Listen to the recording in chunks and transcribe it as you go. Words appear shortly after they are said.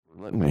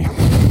Let me.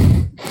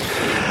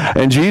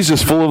 And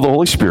Jesus, full of the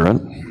Holy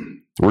Spirit,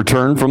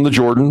 returned from the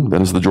Jordan,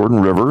 that is the Jordan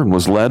River, and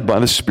was led by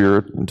the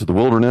Spirit into the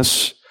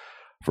wilderness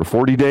for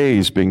 40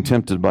 days, being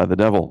tempted by the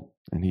devil.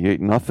 And he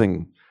ate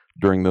nothing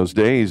during those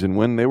days, and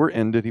when they were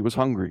ended, he was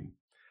hungry.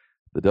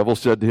 The devil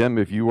said to him,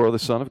 "If you are the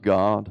Son of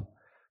God,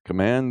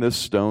 command this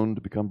stone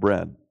to become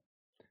bread."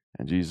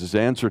 And Jesus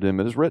answered him,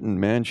 "It is written,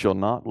 man shall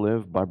not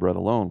live by bread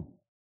alone."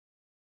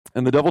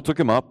 And the devil took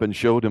him up and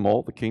showed him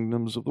all the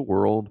kingdoms of the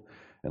world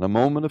in a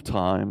moment of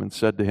time, and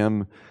said to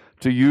him,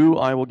 "To you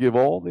I will give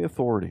all the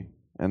authority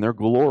and their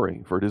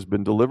glory, for it has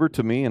been delivered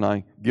to me, and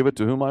I give it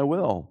to whom I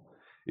will.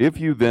 If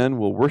you then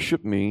will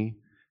worship me,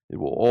 it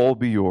will all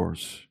be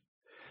yours."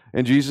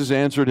 And Jesus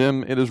answered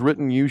him, "It is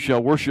written, you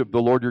shall worship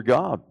the Lord your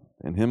God,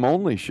 and him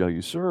only shall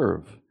you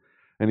serve."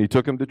 And he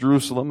took him to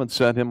Jerusalem and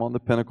set him on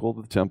the pinnacle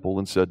of the temple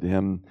and said to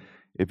him,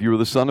 "If you are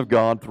the Son of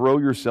God, throw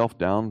yourself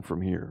down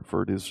from here,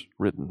 for it is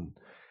written,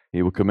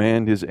 he will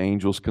command his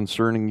angels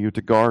concerning you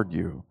to guard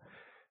you,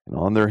 and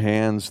on their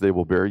hands they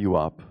will bear you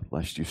up,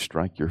 lest you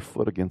strike your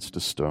foot against a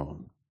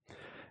stone."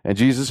 And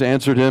Jesus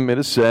answered him, "It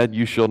is said,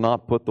 you shall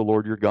not put the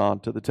Lord your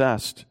God to the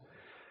test."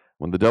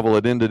 When the devil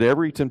had ended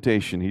every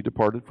temptation, he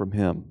departed from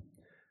him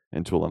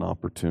until an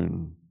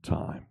opportune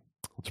time.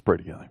 Let's pray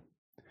together.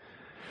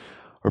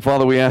 Our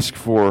Father, we ask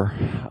for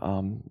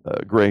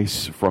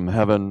grace from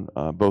heaven,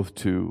 both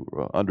to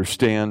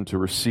understand, to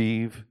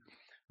receive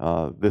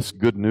this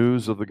good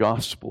news of the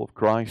gospel of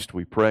Christ.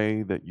 We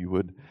pray that you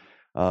would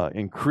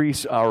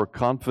increase our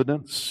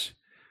confidence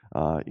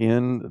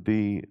in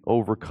the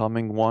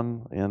overcoming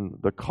one, in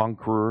the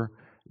conqueror,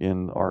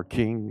 in our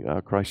King,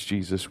 Christ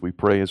Jesus. We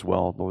pray as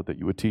well, Lord, that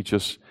you would teach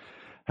us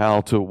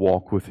how to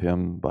walk with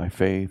him by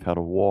faith, how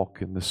to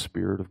walk in the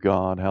Spirit of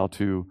God, how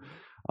to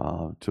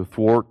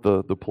thwart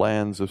the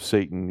plans of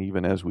Satan,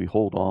 even as we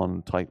hold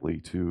on tightly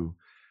to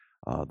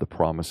the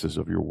promises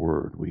of your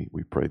word.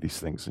 We pray these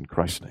things in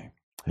Christ's name.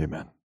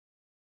 Amen.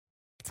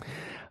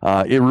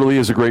 It really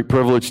is a great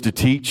privilege to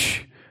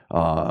teach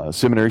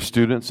seminary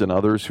students and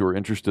others who are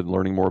interested in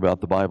learning more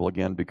about the Bible,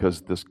 again,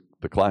 because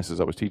the classes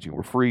I was teaching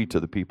were free to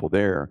the people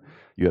there.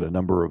 You had a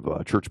number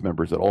of church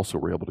members that also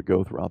were able to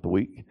go throughout the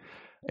week.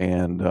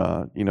 And,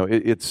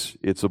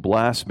 it's a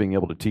blast being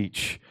able to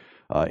teach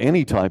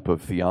any type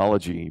of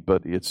theology,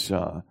 but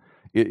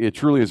it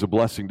truly is a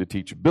blessing to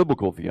teach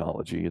biblical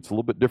theology. It's a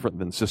little bit different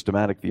than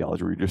systematic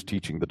theology, where you're just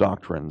teaching the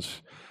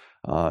doctrines.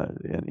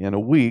 In a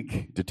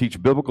week, to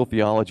teach biblical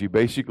theology,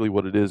 basically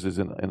what it is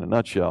in a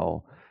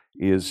nutshell,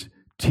 is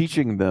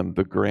teaching them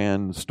the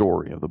grand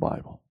story of the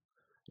Bible.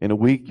 In a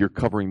week, you're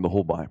covering the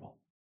whole Bible,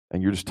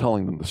 and you're just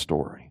telling them the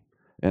story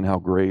and how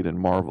great and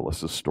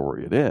marvelous a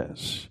story it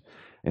is.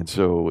 And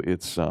so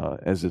it's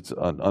as it's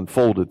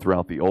unfolded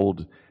throughout the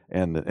Old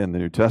and the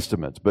New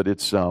Testaments. But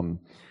it's been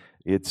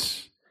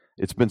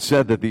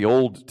said that the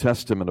Old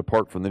Testament,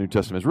 apart from the New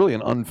Testament, is really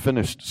an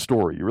unfinished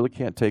story. You really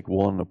can't take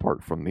one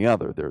apart from the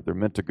other. They're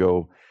meant to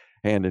go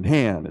hand in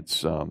hand.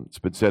 It's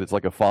been said it's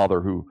like a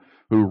father who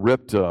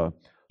ripped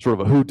sort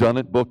of a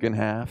whodunit book in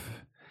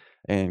half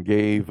and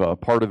gave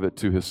part of it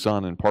to his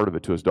son and part of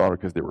it to his daughter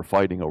because they were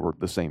fighting over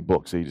the same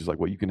book. So he's just like,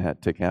 well, you can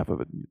take half of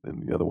it,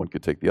 and the other one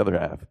could take the other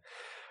half.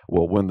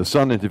 Well, when the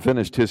son had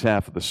finished his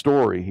half of the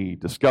story, he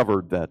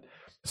discovered that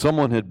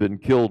someone had been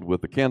killed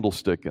with a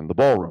candlestick in the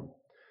ballroom.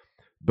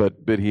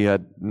 But he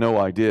had no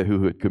idea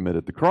who had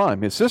committed the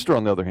crime. His sister,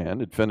 on the other hand,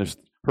 had finished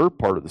her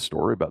part of the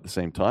story about the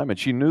same time, and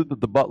she knew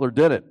that the butler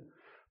did it,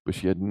 but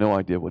she had no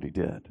idea what he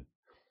did.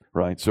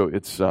 Right? So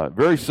it's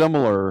very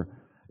similar.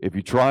 If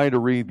you try to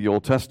read the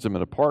Old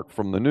Testament apart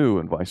from the New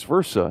and vice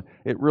versa,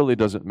 it really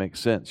doesn't make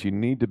sense. You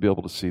need to be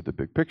able to see the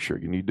big picture.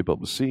 You need to be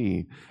able to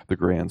see the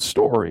grand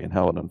story and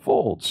how it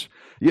unfolds.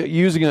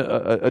 Using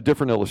a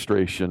different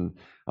illustration,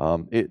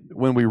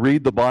 when we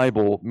read the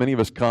Bible, many of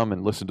us come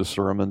and listen to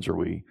sermons, or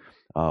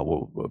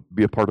we'll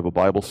be a part of a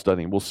Bible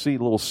study, and we'll see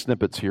little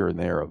snippets here and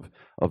there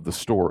of the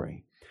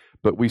story.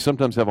 But we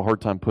sometimes have a hard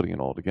time putting it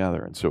all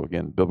together. And so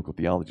again, biblical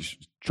theology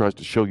tries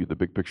to show you the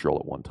big picture all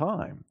at one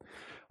time.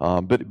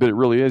 But it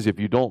really is,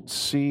 if you don't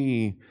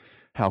see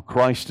how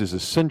Christ is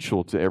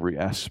essential to every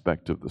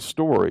aspect of the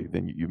story,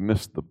 then you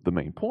miss the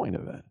main point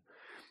of it.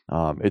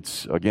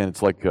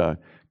 It's like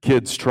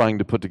kids trying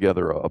to put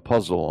together a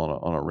puzzle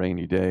on a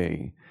rainy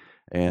day,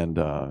 and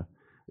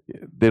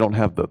they don't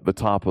have the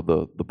top of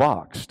the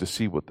box to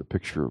see what the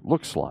picture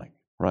looks like,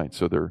 right?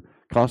 So they're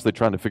constantly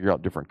trying to figure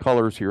out different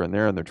colors here and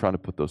there, and they're trying to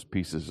put those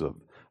pieces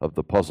of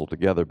the puzzle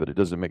together, but it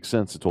doesn't make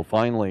sense until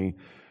finally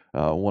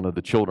one of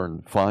the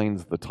children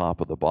finds the top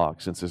of the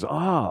box and says,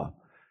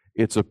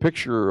 it's a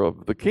picture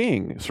of the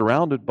king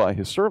surrounded by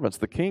his servants.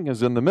 The king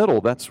is in the middle.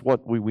 That's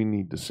what we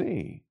need to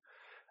see.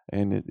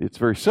 And it's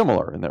very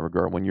similar in that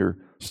regard. When you're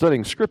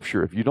studying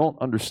Scripture, if you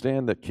don't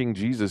understand that King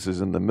Jesus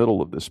is in the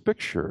middle of this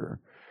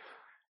picture,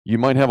 you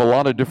might have a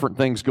lot of different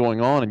things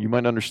going on, and you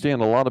might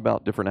understand a lot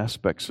about different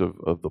aspects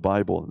of the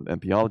Bible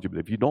and theology, but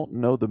if you don't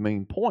know the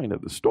main point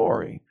of the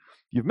story,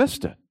 you've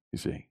missed it, you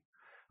see.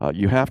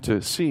 You have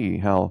to see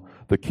how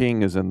the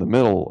king is in the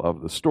middle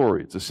of the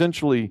story. It's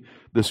essentially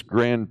this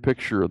grand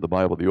picture of the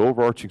Bible, the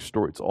overarching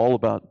story. It's all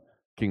about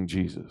King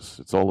Jesus.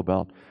 It's all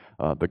about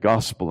the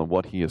gospel and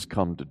what he has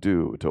come to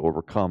do to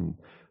overcome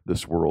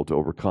this world, to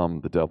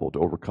overcome the devil, to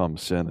overcome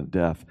sin and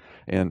death.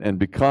 And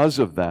because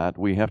of that,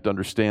 we have to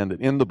understand that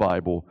in the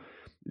Bible,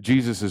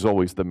 Jesus is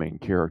always the main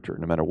character,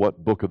 no matter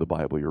what book of the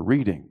Bible you're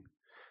reading.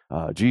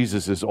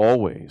 Jesus is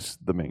always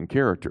the main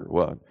character.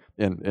 Well,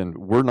 and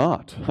we're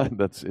not.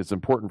 It's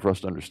important for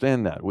us to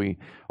understand that. We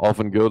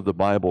often go to the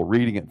Bible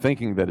reading it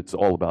thinking that it's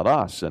all about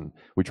us, and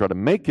we try to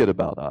make it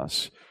about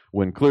us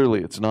when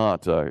clearly it's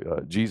not.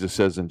 Jesus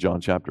says in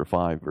John chapter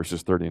 5,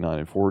 verses 39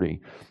 and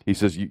 40, he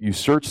says, you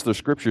search the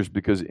Scriptures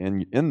because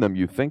in them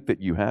you think that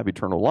you have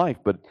eternal life,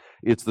 but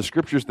it's the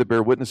Scriptures that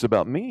bear witness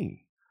about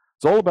me.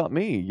 It's all about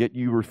me, yet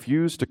you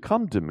refuse to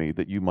come to me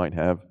that you might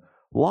have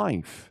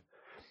life.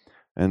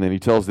 And then he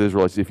tells the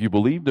Israelites, if you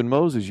believed in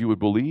Moses, you would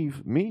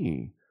believe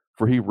me,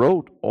 for he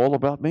wrote all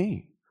about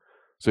me.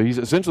 So he's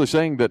essentially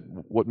saying that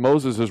what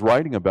Moses is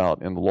writing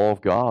about in the law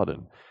of God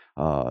and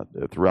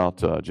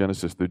throughout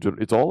Genesis,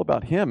 it's all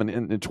about him.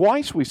 And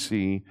twice we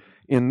see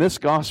in this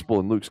gospel,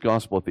 in Luke's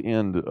gospel, at the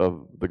end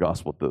of the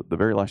gospel, the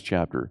very last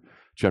chapter,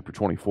 chapter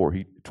 24,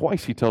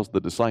 twice he tells the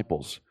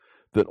disciples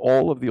that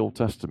all of the Old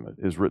Testament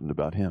is written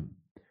about him.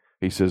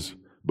 He says,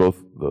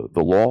 both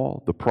the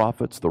law, the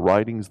prophets, the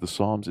writings, the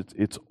Psalms,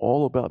 it's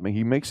all about me.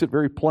 He makes it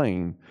very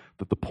plain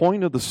that the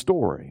point of the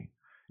story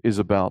is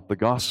about the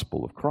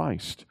gospel of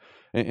Christ.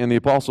 And the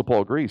Apostle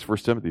Paul agrees, 1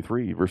 Timothy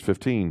 3, verse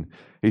 15.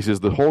 He says,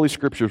 the Holy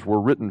Scriptures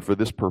were written for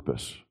this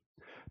purpose,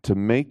 to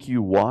make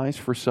you wise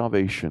for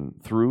salvation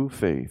through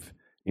faith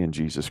in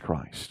Jesus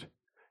Christ.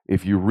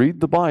 If you read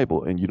the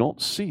Bible and you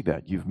don't see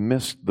that, you've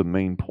missed the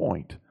main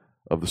point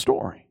of the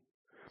story.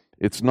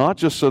 It's not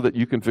just so that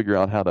you can figure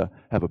out how to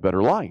have a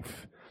better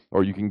life,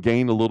 or you can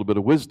gain a little bit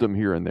of wisdom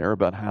here and there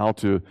about how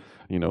to,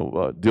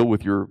 deal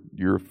with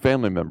your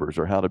family members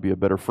or how to be a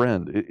better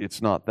friend.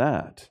 It's not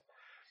that.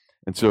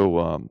 And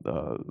so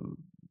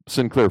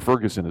Sinclair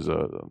Ferguson is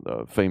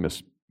a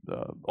famous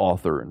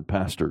author and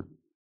pastor.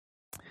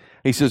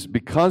 He says,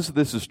 because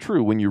this is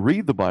true, when you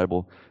read the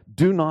Bible,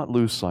 do not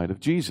lose sight of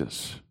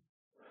Jesus,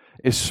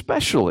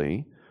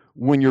 especially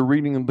when you're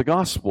reading the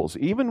Gospels.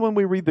 Even when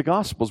we read the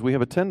Gospels, we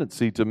have a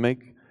tendency to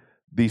make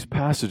these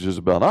passages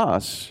about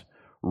us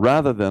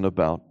rather than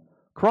about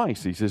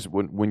Christ. He says,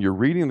 when you're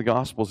reading the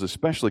Gospels,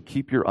 especially,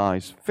 keep your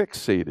eyes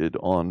fixated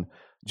on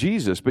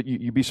Jesus. But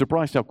you'd be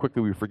surprised how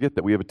quickly we forget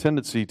that. We have a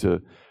tendency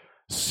to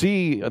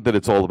see that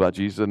it's all about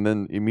Jesus and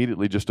then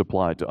immediately just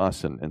apply it to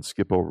us and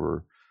skip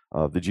over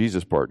the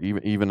Jesus part.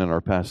 Even in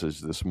our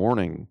passage this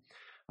morning,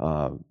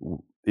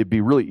 it'd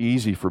be really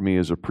easy for me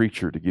as a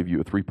preacher to give you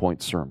a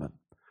 3-point sermon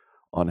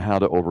on how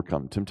to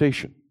overcome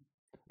temptation.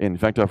 In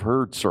fact, I've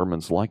heard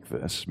sermons like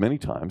this many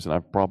times, and I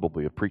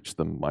probably have preached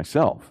them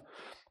myself.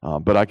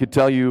 But I could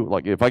tell you,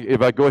 like, if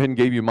I go ahead and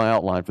gave you my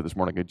outline for this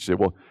morning, I could say,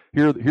 well,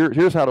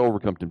 here's how to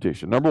overcome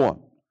temptation. Number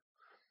one,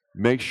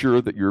 make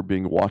sure that you're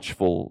being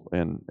watchful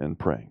and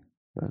praying.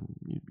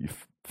 You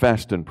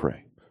fast and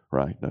pray,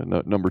 right?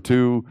 Number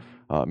two,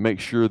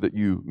 make sure that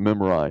you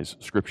memorize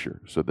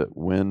Scripture so that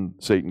when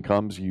Satan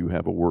comes, you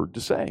have a word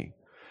to say,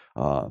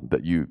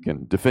 that you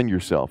can defend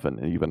yourself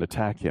and even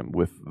attack him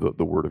with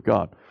the Word of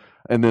God.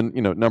 And then,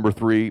 number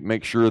three,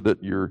 make sure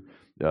that you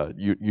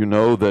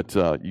know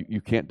that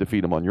you can't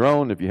defeat him on your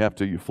own. If you have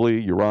to, you flee,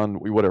 you run,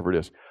 whatever it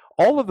is.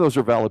 All of those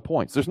are valid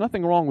points. There's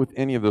nothing wrong with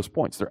any of those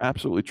points. They're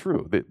absolutely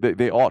true.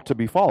 They ought to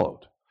be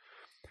followed.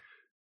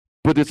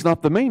 But it's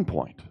not the main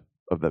point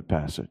of that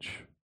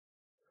passage.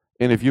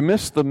 And if you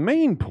miss the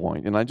main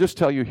point, and I just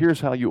tell you, here's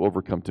how you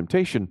overcome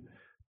temptation,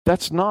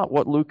 that's not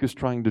what Luke is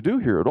trying to do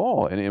here at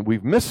all. And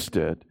we've missed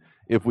it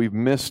if we've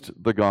missed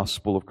the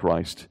gospel of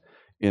Christ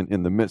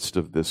in the midst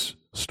of this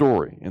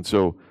story. And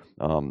so,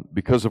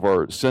 because of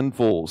our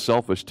sinful,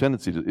 selfish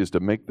tendency is to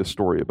make this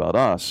story about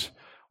us,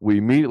 we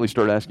immediately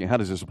start asking, how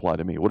does this apply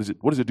to me? What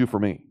does it do for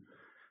me?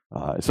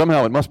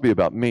 Somehow it must be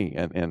about me.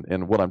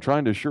 And what I'm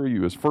trying to assure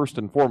you is, first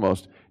and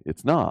foremost,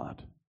 it's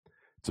not.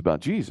 It's about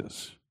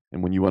Jesus.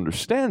 And when you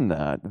understand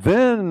that,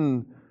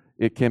 then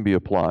it can be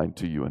applied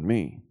to you and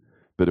me.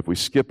 But if we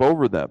skip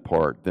over that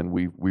part, then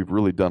we've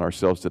really done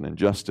ourselves an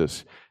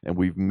injustice, and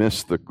we've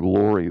missed the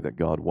glory that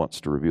God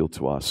wants to reveal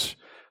to us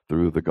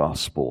through the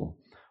gospel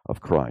of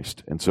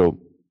Christ. And so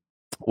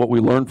what we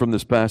learn from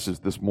this passage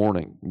this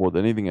morning, more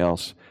than anything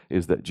else,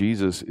 is that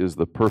Jesus is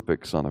the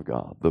perfect Son of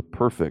God, the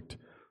perfect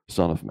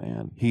Son of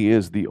Man. He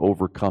is the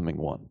overcoming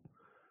one.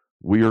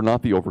 We are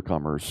not the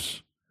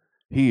overcomers.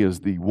 He is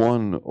the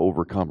one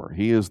overcomer.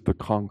 He is the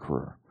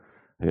conqueror.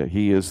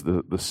 He is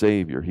the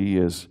Savior. He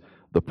is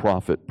the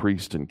prophet,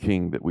 priest, and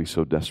king that we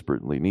so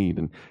desperately need.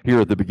 And here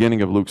at the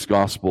beginning of Luke's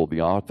gospel, the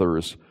author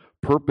is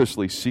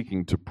purposely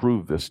seeking to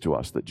prove this to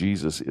us, that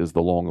Jesus is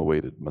the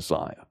long-awaited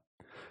Messiah,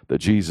 that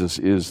Jesus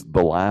is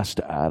the last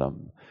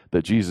Adam,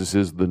 that Jesus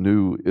is the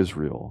new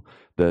Israel,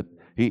 that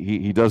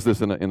he does this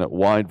in a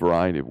wide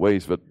variety of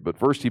ways. But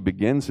first he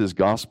begins his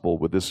gospel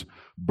with this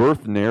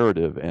birth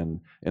narrative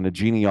and a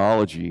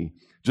genealogy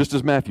just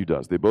as Matthew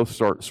does. They both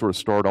sort of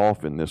start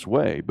off in this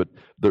way, but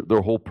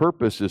their whole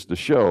purpose is to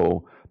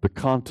show the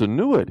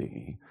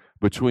continuity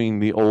between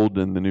the Old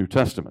and the New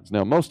Testaments.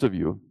 Now, most of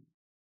you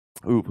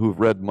who've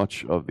read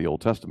much of the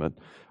Old Testament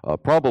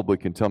probably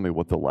can tell me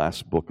what the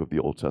last book of the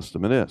Old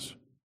Testament is.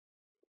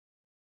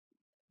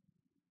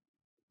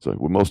 So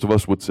most of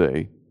us would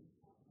say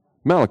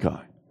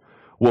Malachi.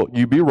 Well,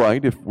 you'd be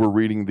right if we're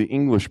reading the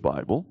English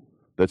Bible.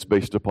 That's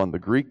based upon the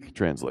Greek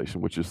translation,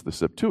 which is the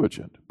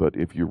Septuagint. But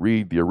if you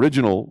read the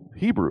original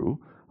Hebrew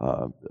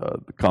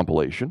the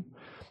compilation,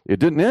 it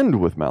didn't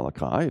end with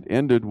Malachi. It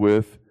ended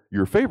with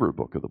your favorite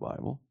book of the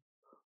Bible,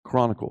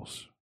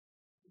 Chronicles.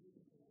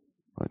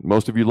 Right?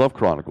 Most of you love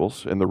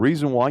Chronicles, and the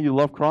reason why you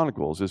love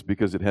Chronicles is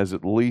because it has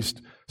at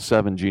least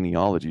 7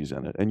 genealogies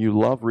in it, and you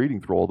love reading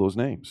through all those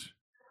names,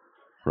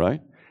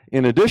 right?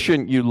 In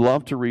addition, you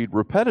love to read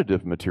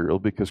repetitive material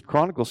because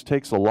Chronicles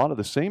takes a lot of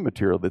the same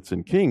material that's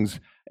in Kings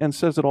and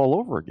says it all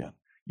over again.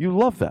 You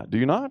love that, do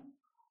you not?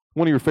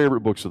 One of your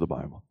favorite books of the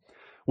Bible.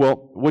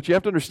 Well, what you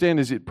have to understand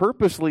is it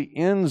purposely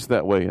ends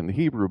that way in the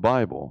Hebrew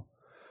Bible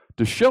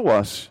to show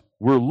us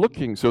we're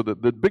looking, so the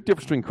big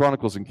difference between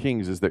Chronicles and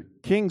Kings is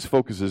that Kings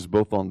focuses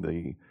both on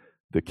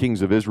the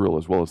kings of Israel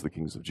as well as the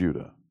kings of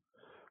Judah.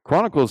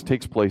 Chronicles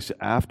takes place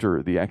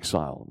after the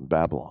exile in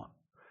Babylon.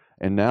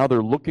 And now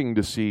they're looking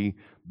to see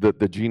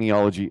the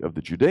genealogy of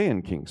the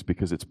Judean kings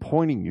because it's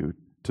pointing you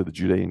to the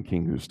Judean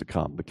king who's to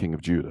come, the king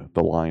of Judah,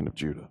 the line of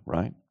Judah,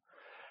 right?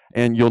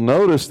 And you'll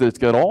notice that it's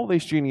got all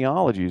these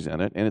genealogies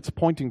in it, and it's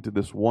pointing to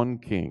this one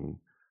king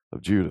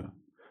of Judah.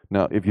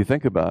 Now, if you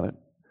think about it,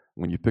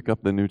 when you pick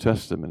up the New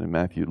Testament in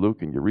Matthew,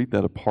 Luke, and you read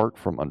that apart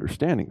from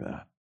understanding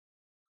that,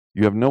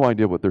 you have no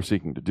idea what they're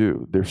seeking to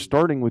do. They're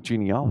starting with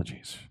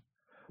genealogies.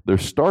 They're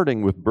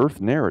starting with birth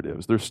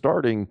narratives. They're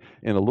starting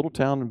in a little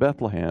town in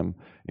Bethlehem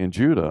in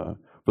Judah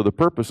for the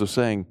purpose of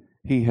saying,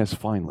 he has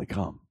finally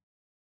come.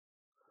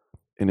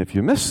 And if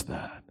you miss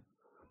that,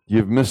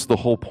 you've missed the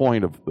whole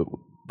point of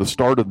the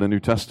start of the New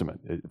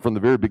Testament. From the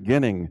very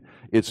beginning,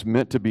 it's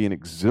meant to be an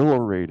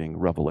exhilarating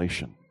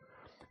revelation.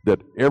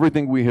 That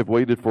everything we have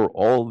waited for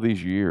all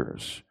these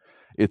years,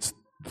 it's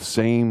the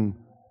same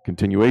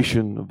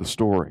continuation of the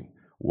story.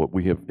 What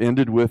we have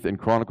ended with in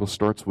Chronicles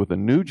starts with a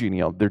new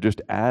genealogy. They're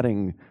just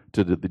adding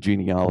to the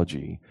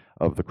genealogy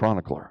of the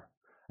chronicler.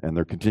 And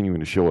they're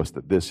continuing to show us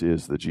that this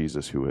is the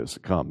Jesus who has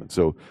come. And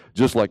so,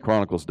 just like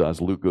Chronicles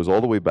does, Luke goes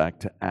all the way back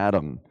to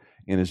Adam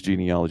in his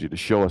genealogy to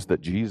show us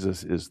that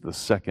Jesus is the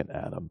second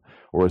Adam.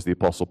 Or as the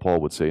Apostle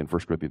Paul would say in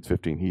 1 Corinthians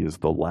 15, he is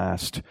the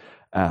last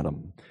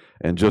Adam.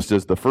 And just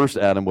as the first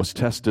Adam was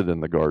tested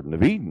in the Garden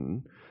of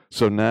Eden,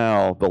 so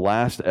now the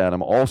last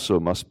Adam also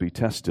must be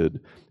tested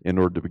in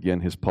order to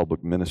begin his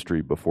public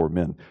ministry before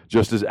men.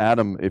 Just as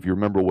Adam, if you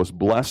remember, was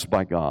blessed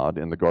by God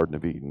in the Garden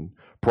of Eden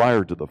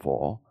prior to the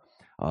fall,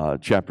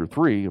 chapter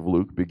 3 of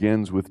Luke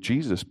begins with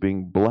Jesus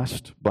being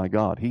blessed by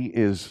God. He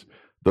is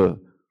the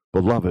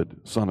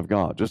beloved Son of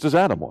God, just as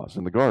Adam was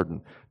in the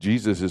garden.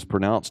 Jesus is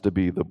pronounced to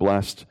be the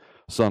blessed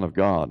Son of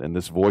God, and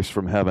this voice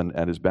from heaven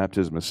at his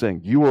baptism is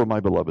saying, "You are my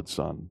beloved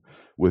Son.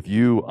 With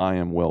you I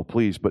am well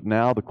pleased." But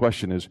now the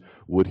question is,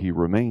 would he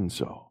remain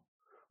so?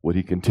 Would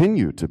he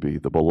continue to be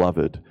the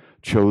beloved,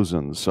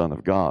 chosen Son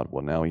of God?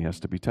 Well, now he has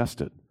to be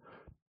tested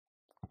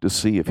to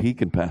see if he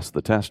can pass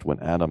the test when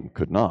Adam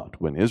could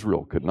not, when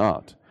Israel could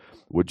not.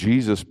 Would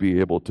Jesus be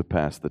able to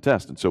pass the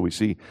test? And so we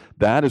see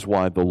that is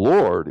why the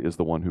Lord is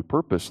the one who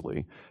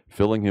purposely,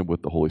 filling him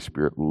with the Holy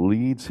Spirit,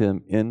 leads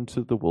him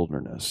into the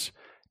wilderness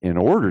in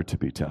order to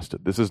be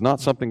tested. This is not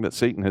something that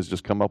Satan has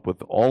just come up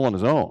with all on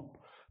his own.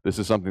 This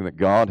is something that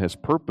God has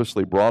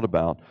purposely brought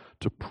about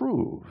to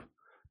prove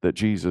that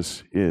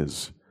Jesus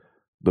is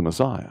the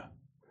Messiah.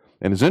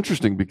 And it's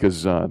interesting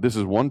because this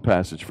is one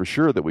passage for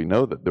sure that we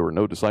know that there were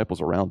no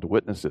disciples around to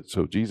witness it,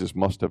 so Jesus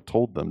must have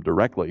told them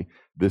directly,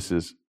 this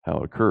is how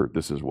it occurred,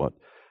 this is what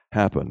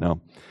happened.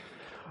 Now,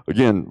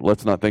 again,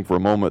 let's not think for a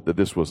moment that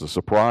this was a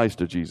surprise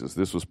to Jesus.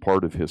 This was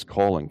part of his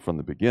calling from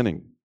the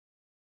beginning.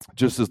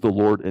 Just as the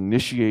Lord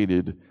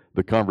initiated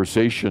the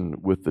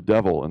conversation with the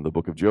devil in the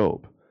book of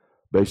Job,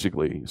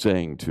 basically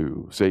saying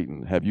to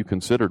Satan, "Have you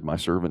considered my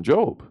servant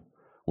Job?"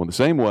 Well, in the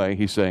same way,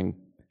 he's saying,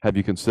 "Have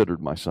you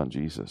considered my son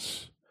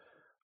Jesus?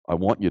 I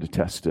want you to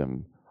test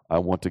him. I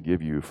want to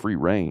give you free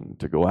rein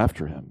to go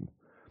after him.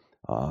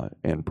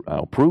 And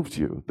I'll prove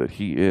to you that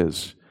he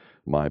is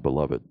my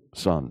beloved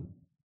son."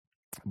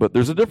 But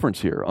there's a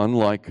difference here.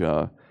 Unlike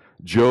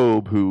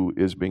Job, who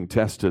is being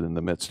tested in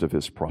the midst of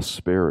his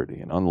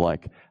prosperity, and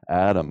unlike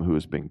Adam, who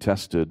is being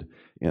tested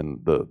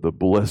in the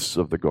bliss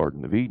of the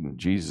Garden of Eden,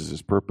 Jesus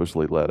is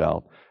purposely led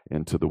out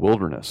into the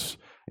wilderness,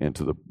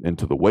 into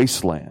the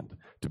wasteland,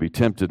 to be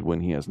tempted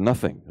when he has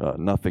nothing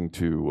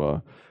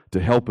to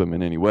help him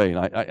in any way. And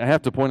I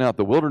have to point out,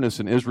 the wilderness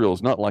in Israel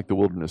is not like the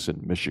wilderness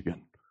in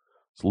Michigan.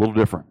 It's a little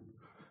different.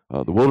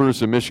 The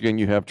wilderness in Michigan,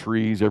 you have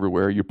trees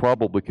everywhere. You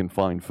probably can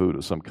find food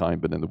of some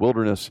kind, but in the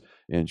wilderness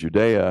in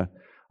Judea,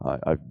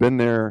 I've been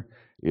there.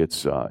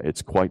 It's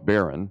quite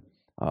barren.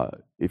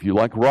 If you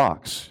like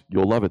rocks,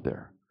 you'll love it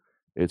there.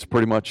 It's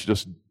pretty much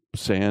just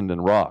sand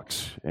and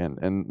rocks and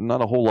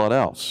not a whole lot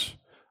else.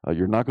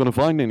 You're not going to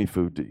find any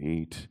food to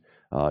eat.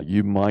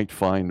 You might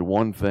find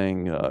one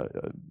thing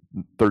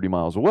 30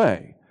 miles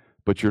away,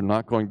 but you're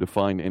not going to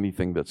find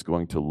anything that's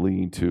going to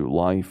lead to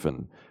life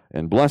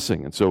and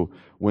blessing. And so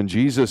when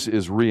Jesus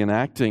is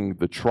reenacting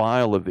the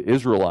trial of the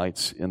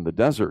Israelites in the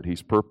desert,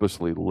 he's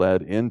purposely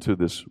led into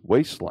this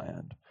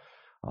wasteland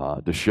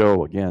to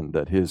show, again,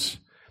 that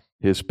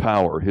his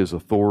power, his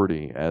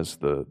authority as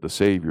the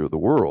Savior of the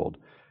world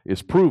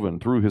is proven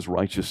through his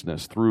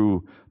righteousness,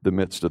 through the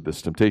midst of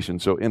this temptation.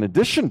 So in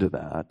addition to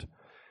that,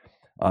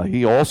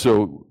 he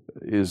also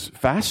is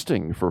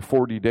fasting for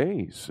 40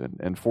 days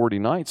and 40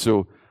 nights.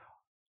 So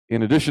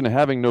in addition to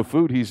having no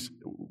food, he's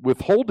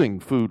withholding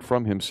food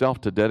from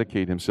himself to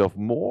dedicate himself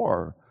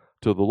more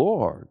to the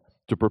Lord,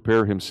 to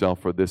prepare himself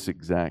for this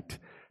exact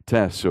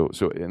test. So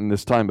in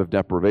this time of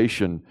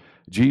deprivation,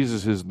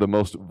 Jesus is the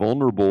most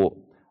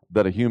vulnerable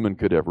that a human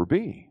could ever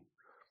be.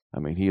 I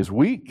mean, he is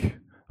weak.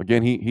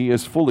 Again, he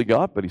is fully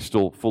God, but he's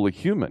still fully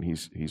human.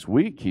 He's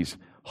weak. He's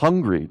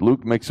hungry.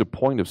 Luke makes a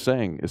point of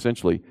saying,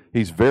 essentially,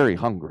 he's very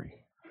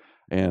hungry.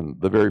 And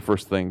the very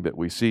first thing that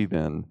we see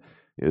then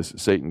is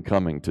Satan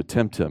coming to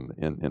tempt him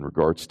in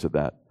regards to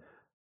that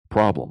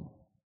problem.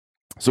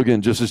 So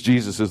again, just as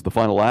Jesus is the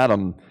final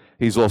Adam,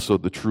 he's also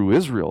the true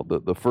Israel,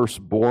 the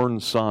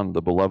firstborn son,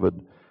 the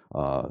beloved,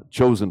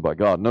 chosen by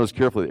God. Notice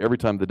carefully that every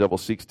time the devil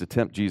seeks to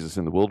tempt Jesus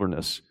in the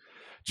wilderness,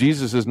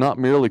 Jesus is not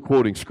merely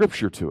quoting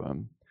Scripture to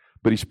him,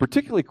 but he's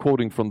particularly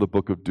quoting from the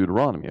book of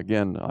Deuteronomy.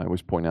 Again, I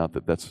always point out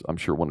that that's, I'm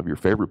sure, one of your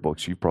favorite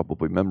books. You've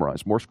probably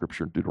memorized more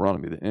Scripture in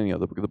Deuteronomy than any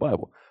other book of the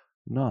Bible.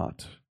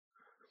 Not.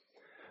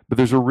 But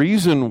there's a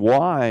reason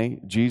why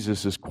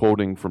Jesus is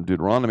quoting from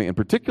Deuteronomy, and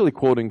particularly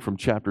quoting from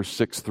chapters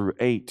 6 through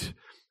 8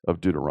 of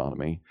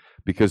Deuteronomy,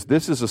 because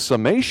this is a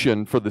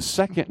summation for the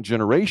second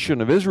generation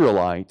of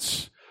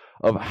Israelites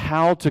of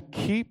how to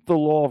keep the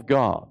law of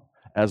God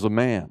as a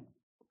man.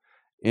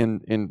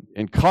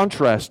 In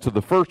contrast to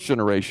the first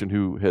generation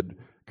who had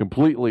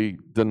completely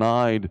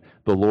denied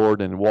the Lord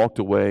and walked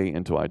away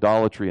into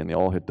idolatry, and they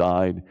all had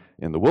died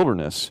in the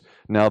wilderness,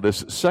 now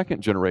this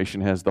second generation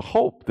has the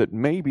hope that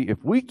maybe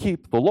if we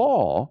keep the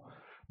law,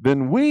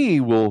 then we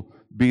will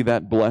be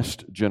that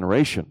blessed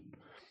generation.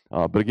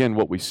 But again,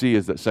 what we see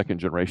is that second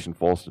generation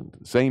falls into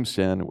the same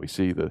sin, and we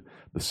see the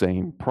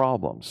same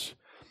problems.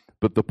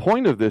 But the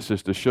point of this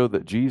is to show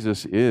that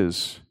Jesus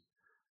is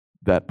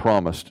that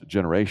promised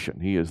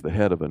generation. He is the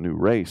head of a new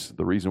race.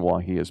 The reason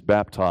why he is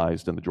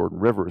baptized in the Jordan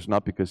River is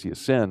not because he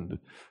has sinned,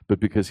 but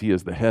because he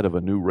is the head of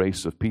a new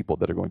race of people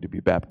that are going to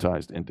be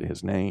baptized into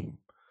his name.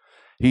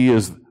 He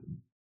is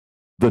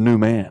the new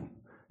man.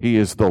 He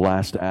is the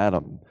last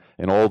Adam.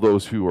 And all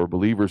those who are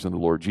believers in the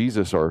Lord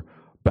Jesus are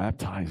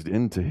baptized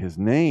into his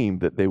name,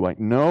 that they might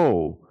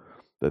know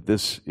that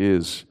this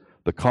is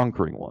the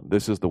conquering one.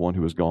 This is the one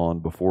who has gone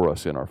before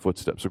us in our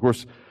footsteps. Of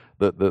course,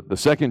 the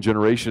second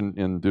generation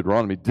in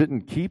Deuteronomy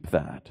didn't keep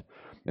that.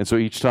 And so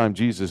each time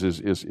Jesus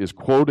is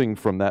quoting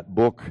from that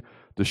book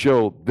to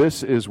show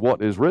this is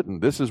what is written,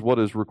 this is what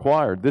is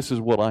required, this is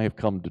what I have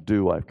come to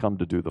do. I've come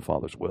to do the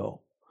Father's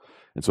will.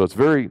 And so it's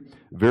very,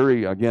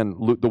 very, again,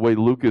 the way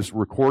Luke is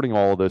recording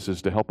all of this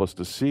is to help us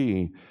to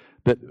see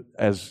that,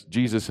 as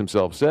Jesus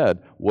himself said,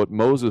 what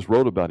Moses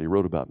wrote about, he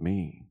wrote about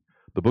me.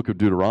 The book of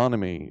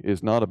Deuteronomy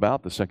is not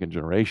about the second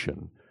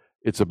generation.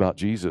 It's about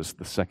Jesus,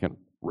 the second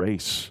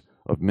race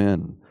of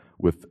men,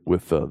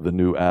 with the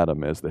new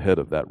Adam as the head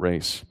of that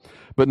race.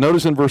 But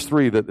notice in verse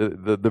 3 that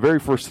the very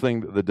first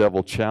thing that the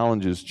devil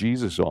challenges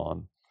Jesus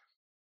on,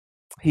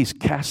 he's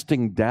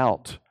casting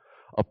doubt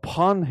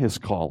upon his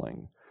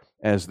calling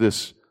as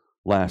this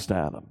last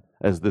Adam,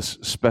 as this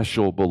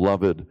special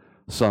beloved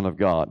Son of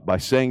God, by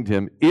saying to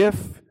him,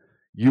 if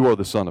you are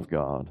the Son of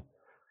God,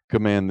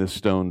 command this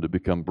stone to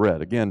become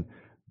bread. Again,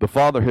 the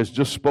Father has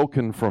just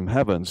spoken from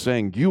heaven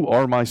saying, you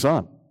are my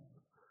Son.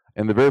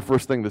 And the very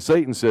first thing that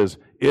Satan says,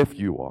 if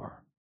you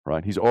are,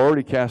 right? He's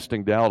already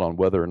casting doubt on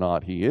whether or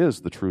not he is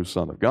the true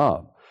Son of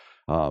God.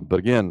 But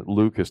again,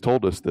 Luke has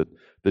told us that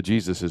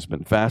Jesus has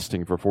been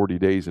fasting for 40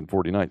 days and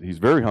 40 nights. He's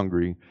very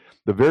hungry.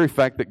 The very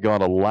fact that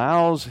God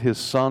allows his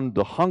Son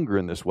to hunger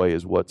in this way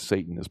is what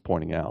Satan is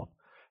pointing out.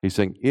 He's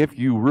saying, if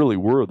you really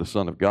were the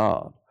Son of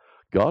God,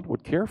 God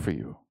would care for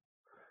you.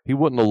 He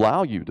wouldn't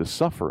allow you to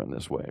suffer in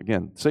this way.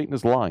 Again, Satan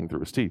is lying through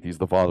his teeth. He's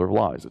the father of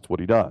lies. That's what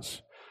he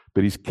does.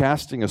 But he's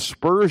casting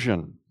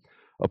aspersion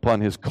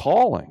upon his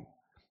calling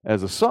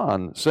as a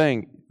son,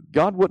 saying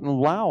God wouldn't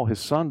allow his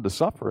Son to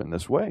suffer in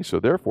this way. So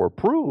therefore,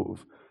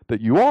 prove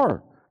that you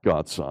are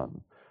God's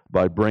Son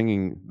by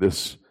bringing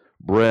this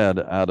bread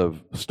out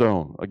of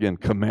stone. Again,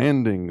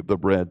 commanding the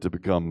bread to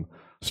become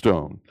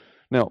stone.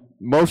 Now,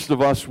 most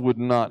of us would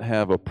not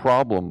have a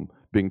problem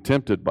being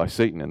tempted by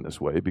Satan in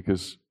this way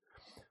because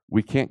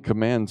we can't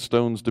command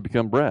stones to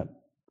become bread.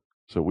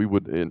 So we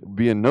would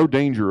be in no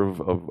danger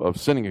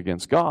of sinning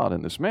against God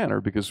in this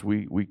manner because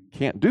we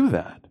can't do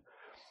that.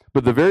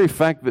 But the very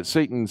fact that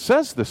Satan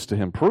says this to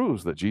him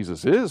proves that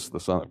Jesus is the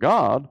Son of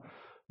God,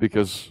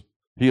 because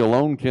he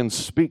alone can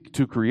speak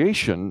to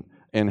creation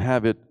and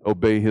have it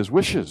obey his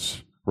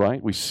wishes.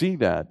 right? We see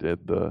that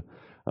at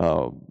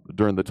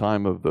during the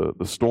time of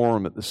the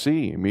storm at the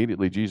sea.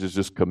 Immediately, Jesus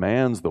just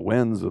commands the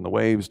winds and the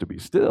waves to be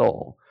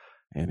still,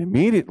 and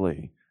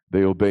immediately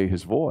they obey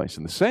his voice.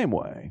 In the same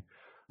way,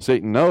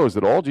 Satan knows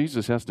that all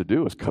Jesus has to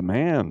do is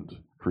command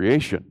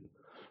creation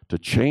to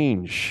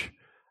change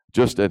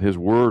just at his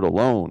word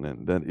alone,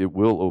 and that it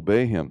will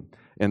obey him.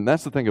 And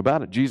that's the thing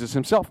about it. Jesus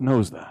himself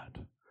knows that.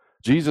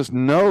 Jesus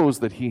knows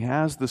that he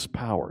has this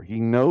power. He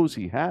knows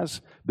he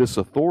has this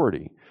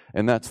authority.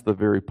 And that's the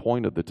very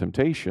point of the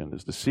temptation,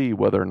 is to see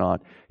whether or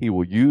not he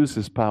will use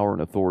his power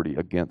and authority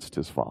against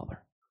his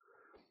Father.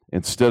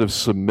 Instead of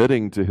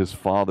submitting to his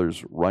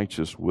Father's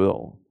righteous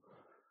will,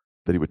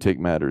 that he would take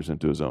matters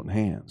into his own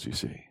hands, you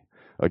see.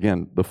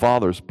 Again, the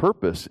Father's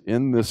purpose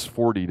in this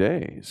 40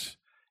 days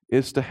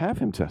is to have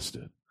him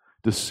tested,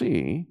 to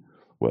see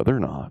whether or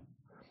not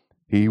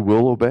he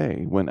will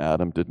obey when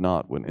Adam did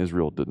not, when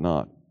Israel did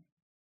not.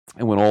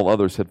 And when all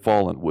others had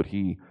fallen, would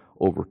he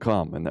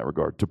overcome in that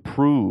regard, to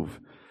prove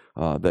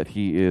that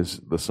he is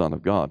the Son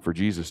of God. For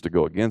Jesus to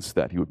go against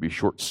that, he would be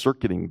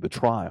short-circuiting the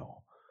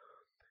trial.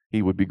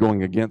 He would be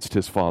going against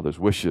his Father's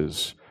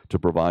wishes to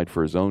provide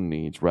for his own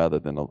needs rather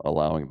than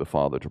allowing the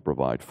Father to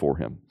provide for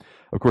him.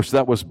 Of course,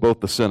 that was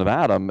both the sin of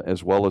Adam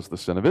as well as the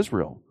sin of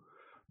Israel.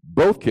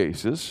 Both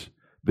cases,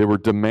 they were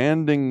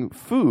demanding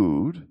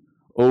food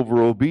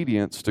over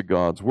obedience to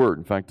God's word.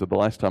 In fact, the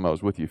last time I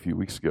was with you a few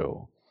weeks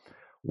ago,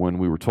 when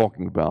we were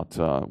talking about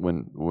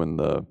when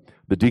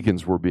the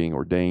deacons were being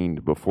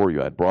ordained before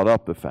you, I had brought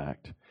up the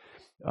fact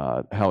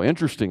how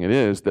interesting it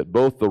is that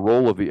both the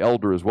role of the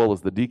elder as well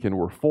as the deacon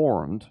were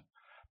formed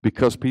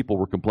because people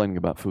were complaining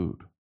about food.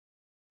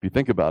 If you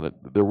think about it,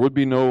 there would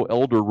be no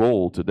elder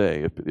role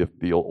today if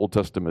the Old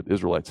Testament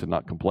Israelites had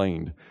not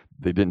complained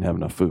they didn't have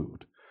enough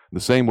food. In the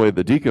same way,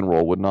 the deacon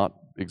role would not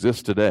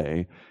exist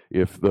today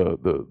if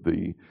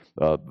the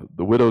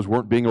widows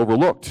weren't being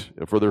overlooked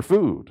for their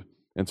food.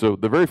 And so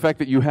the very fact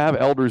that you have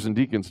elders and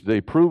deacons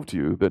today prove to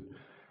you that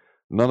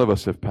none of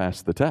us have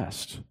passed the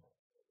test.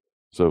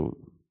 So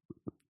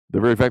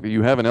the very fact that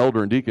you have an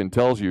elder and deacon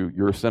tells you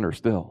you're a sinner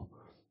still,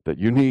 that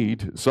you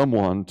need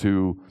someone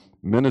to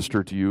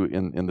minister to you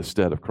in the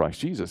stead of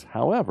Christ Jesus.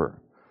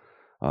 However,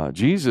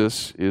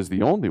 Jesus is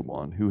the only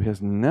one who has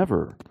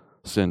never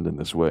sinned in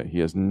this way. He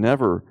has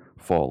never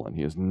fallen.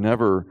 He has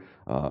never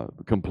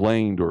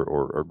complained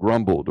or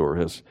grumbled or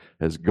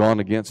has gone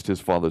against his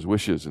Father's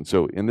wishes. And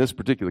so in this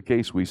particular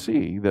case, we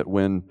see that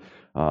when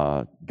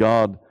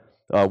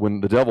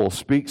when the devil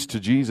speaks to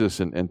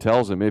Jesus and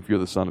tells him, if you're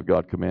the Son of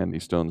God, command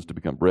these stones to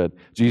become bread,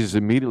 Jesus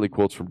immediately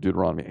quotes from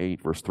Deuteronomy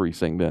 8, verse 3,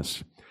 saying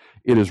this,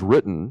 "It is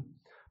written,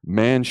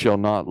 man shall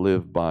not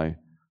live by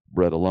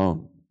bread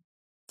alone.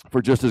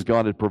 For just as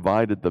God had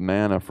provided the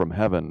manna from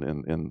heaven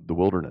in the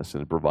wilderness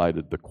and had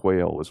provided the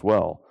quail as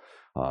well,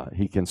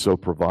 he can so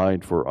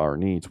provide for our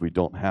needs. We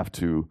don't have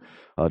to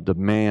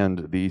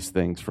demand these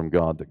things from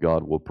God, that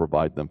God will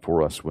provide them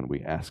for us when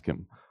we ask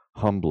him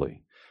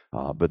humbly.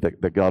 But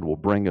that God will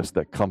bring us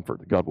that comfort,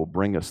 that God will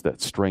bring us that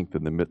strength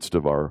in the midst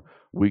of our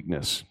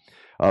weakness.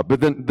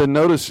 But then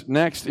notice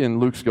next in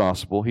Luke's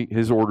gospel,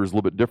 his order is a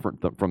little bit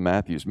different from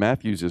Matthew's.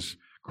 Matthew's is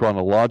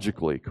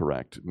chronologically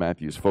correct.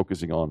 Matthew's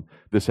focusing on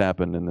this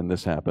happened and then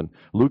this happened.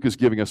 Luke is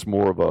giving us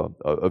more of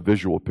a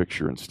visual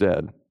picture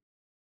instead.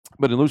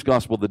 But in Luke's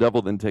gospel, the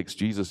devil then takes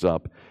Jesus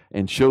up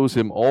and shows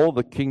him all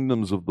the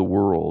kingdoms of the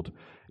world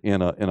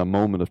in a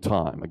moment of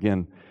time.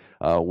 Again,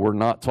 we're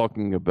not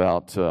talking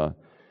about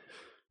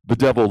the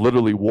devil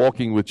literally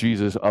walking with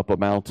Jesus up a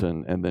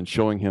mountain and then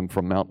showing him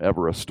from Mount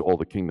Everest all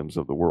the kingdoms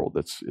of the world.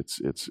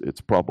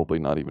 It's probably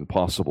not even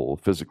possible,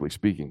 physically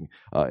speaking,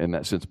 in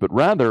that sense. But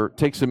rather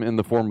takes him in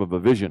the form of a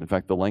vision. In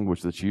fact, the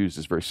language that's used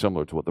is very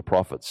similar to what the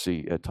prophets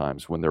see at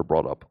times when they're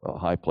brought up a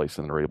high place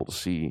and they're able to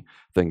see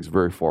things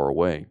very far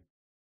away.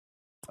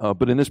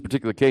 But in this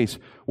particular case,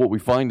 what we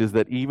find is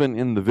that even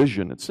in the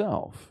vision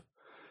itself,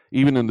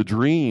 even in the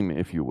dream,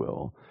 if you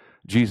will,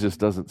 Jesus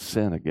doesn't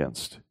sin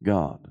against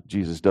God.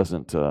 Jesus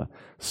doesn't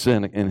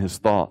sin in his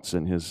thoughts,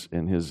 in his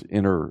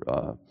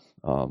inner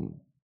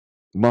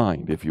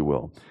mind, if you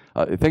will.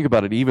 Think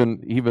about it.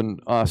 Even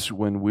us,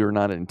 when we're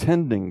not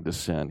intending to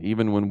sin,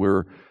 even when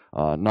we're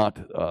not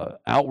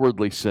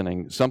outwardly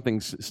sinning, something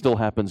still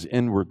happens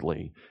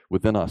inwardly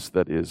within us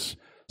that is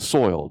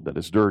soiled, that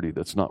is dirty,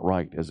 that's not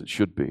right as it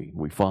should be.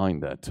 We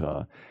find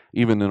that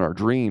even in our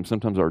dreams,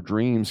 sometimes our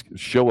dreams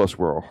show us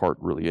where our heart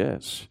really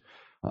is.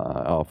 I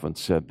often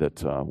said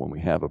that when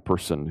we have a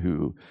person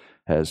who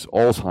has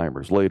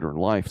Alzheimer's later in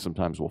life,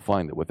 sometimes we'll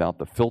find that without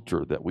the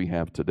filter that we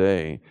have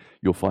today,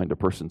 you'll find a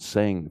person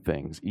saying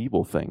things,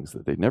 evil things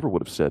that they never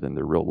would have said in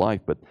their real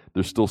life, but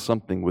there's still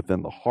something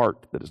within the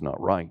heart that is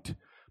not right.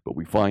 But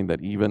we find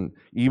that even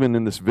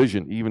in this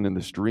vision, even in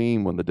this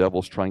dream, when the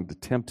devil's trying to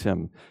tempt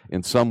him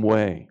in some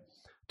way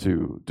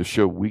to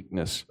show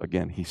weakness,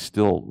 again, he's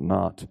still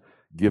not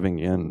giving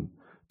in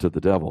to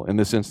the devil. In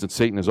this instance,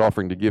 Satan is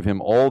offering to give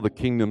him all the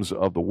kingdoms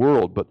of the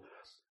world, but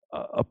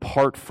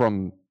apart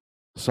from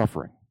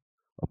suffering,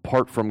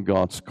 apart from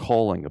God's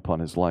calling upon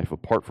his life,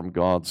 apart from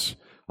God's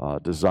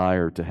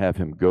desire to have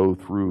him go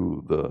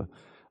through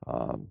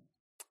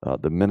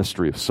the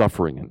ministry of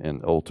suffering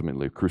and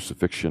ultimately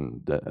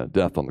crucifixion,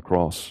 death on the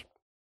cross.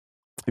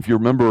 If you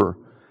remember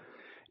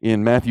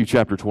in Matthew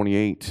chapter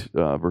 28,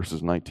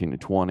 verses 19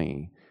 and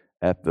 20,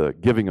 at the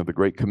giving of the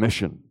Great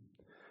Commission,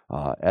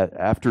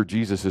 after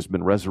Jesus has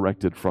been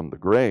resurrected from the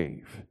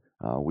grave,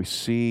 we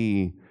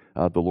see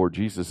the Lord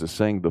Jesus is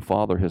saying, "The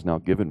Father has now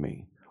given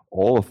me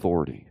all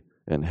authority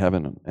in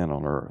heaven and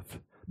on earth.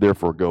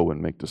 Therefore, go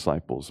and make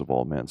disciples of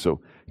all men."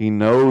 So he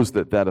knows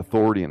that that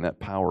authority and that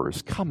power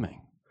is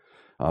coming.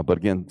 But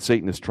again,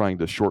 Satan is trying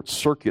to short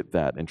circuit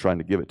that and trying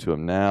to give it to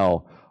him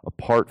now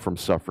apart from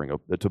suffering,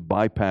 to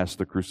bypass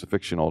the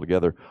crucifixion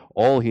altogether.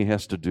 All he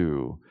has to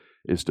do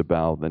is to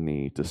bow the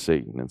knee to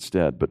Satan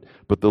instead.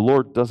 But the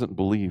Lord doesn't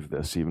believe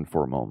this even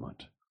for a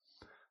moment.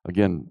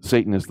 Again,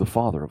 Satan is the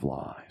father of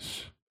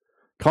lies,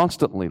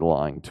 constantly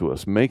lying to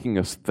us, making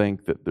us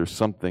think that there's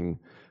something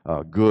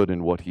good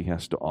in what he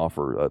has to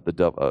offer.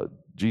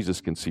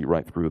 Jesus can see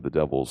right through the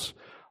devil's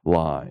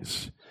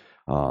lies.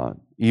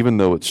 Even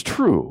though it's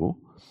true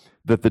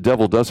that the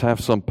devil does have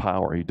some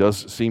power, he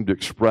does seem to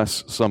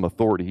express some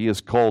authority. He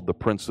is called the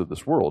prince of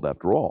this world,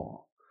 after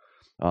all.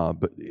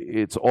 But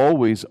it's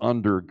always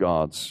under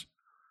God's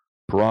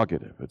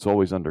prerogative. It's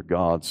always under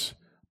God's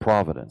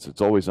providence.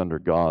 It's always under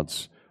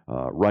God's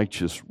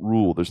righteous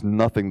rule. There's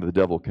nothing the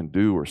devil can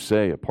do or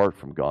say apart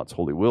from God's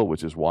holy will,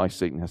 which is why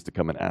Satan has to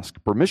come and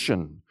ask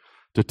permission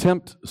to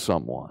tempt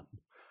someone.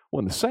 Well,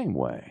 in the same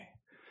way,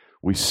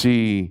 we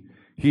see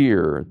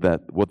here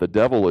that what the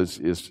devil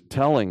is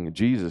telling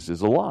Jesus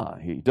is a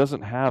lie. He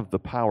doesn't have the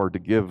power to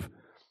give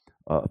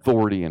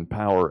authority and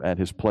power at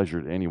his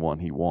pleasure to anyone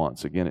he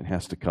wants. Again, it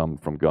has to come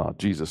from God.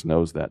 Jesus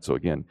knows that. So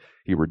again,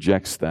 he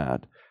rejects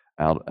that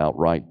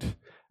outright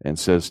and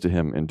says to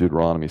him in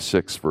Deuteronomy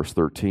 6, verse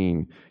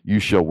 13, "You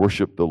shall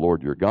worship the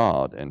Lord your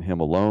God, and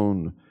him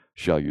alone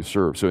shall you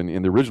serve." So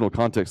in the original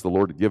context, the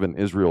Lord had given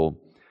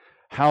Israel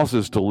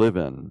houses to live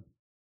in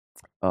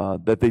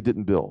that they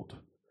didn't build.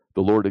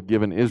 The Lord had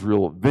given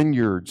Israel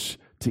vineyards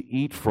to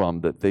eat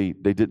from that they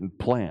didn't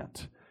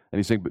plant. And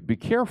he's saying, but be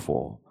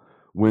careful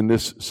when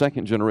this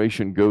second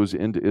generation goes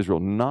into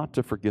Israel not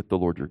to forget the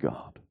Lord your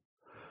God,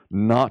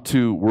 not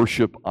to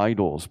worship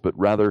idols, but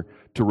rather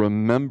to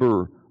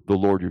remember the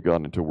Lord your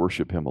God and to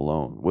worship him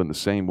alone. When the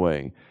same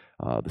way,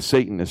 the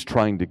Satan is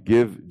trying to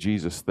give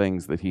Jesus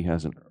things that he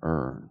hasn't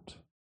earned,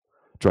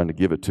 trying to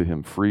give it to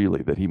him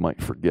freely that he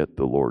might forget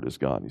the Lord as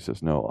God. And he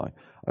says, no,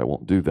 I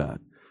won't do that.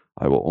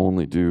 I will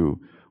only do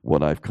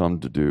what I've come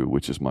to do,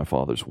 which is my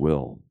Father's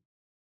will.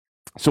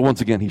 So once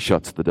again, he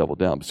shuts the devil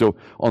down. So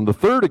on the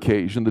third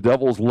occasion, the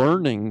devil's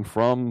learning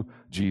from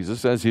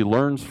Jesus as he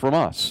learns from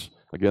us.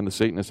 Again, the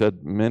Satan has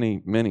had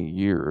many, many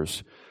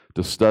years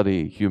to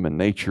study human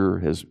nature,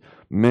 has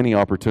many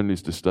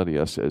opportunities to study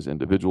us as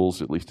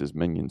individuals, at least his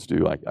minions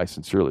do. I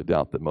sincerely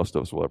doubt that most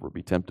of us will ever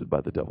be tempted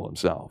by the devil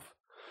himself.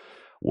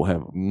 We'll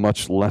have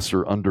much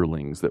lesser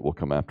underlings that will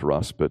come after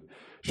us, but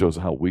shows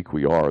how weak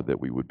we are that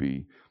we would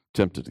be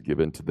tempted to give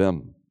in to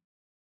them.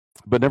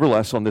 But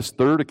nevertheless, on this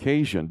third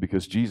occasion,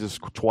 because Jesus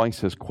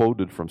twice has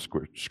quoted from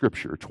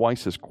Scripture,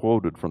 twice has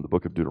quoted from the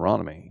book of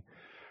Deuteronomy,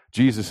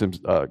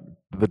 the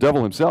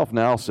devil himself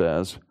now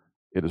says,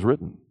 "It is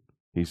written."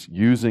 He's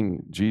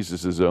using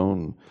Jesus'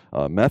 own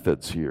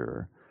methods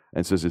here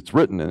and says, "It's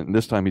written." And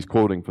this time he's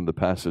quoting from the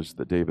passage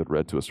that David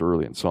read to us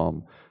early in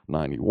Psalm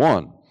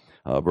 91,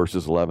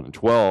 verses 11 and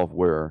 12,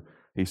 where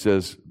he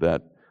says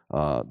that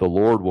the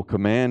Lord will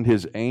command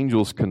his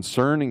angels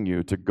concerning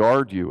you to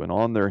guard you, and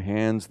on their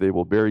hands they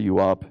will bear you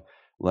up,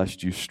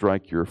 lest you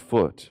strike your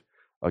foot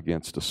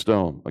against a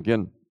stone.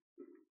 Again,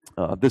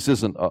 this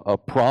isn't a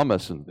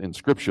promise in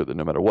Scripture that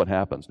no matter what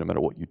happens, no matter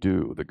what you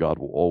do, that God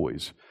will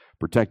always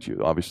protect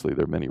you. Obviously,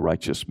 there are many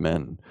righteous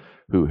men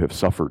who have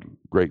suffered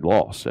great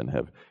loss and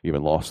have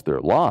even lost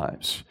their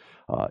lives,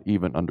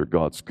 even under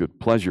God's good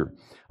pleasure.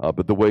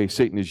 But the way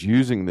Satan is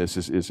using this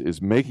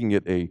is making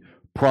it a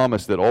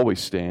promise that always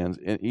stands,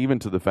 and even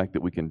to the fact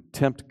that we can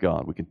tempt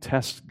God, we can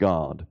test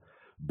God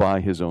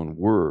by his own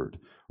word,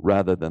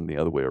 rather than the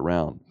other way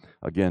around.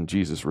 Again,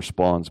 Jesus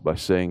responds by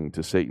saying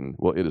to Satan,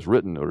 well, it is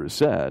written or it is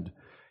said,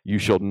 you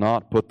shall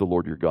not put the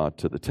Lord your God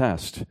to the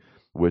test,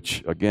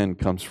 which again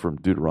comes from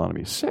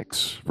Deuteronomy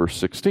 6, verse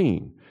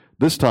 16.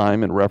 This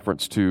time in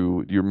reference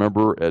to, do you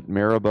remember at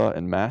Meribah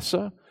and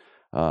Massah?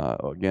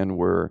 Again,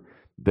 where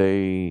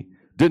they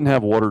didn't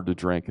have water to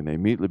drink and they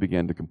immediately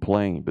began to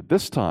complain. But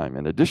this time,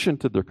 in addition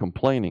to their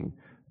complaining,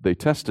 they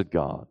tested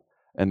God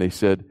and they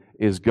said,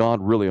 is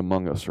God really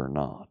among us or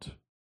not?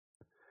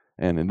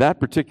 And in that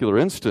particular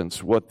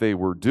instance, what they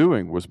were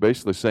doing was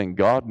basically saying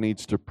God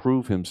needs to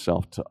prove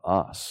himself to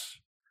us.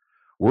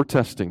 We're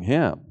testing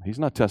him. He's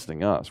not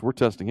testing us. We're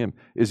testing him.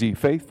 Is he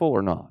faithful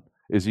or not?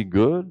 Is he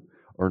good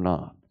or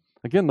not?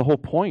 Again, the whole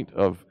point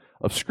of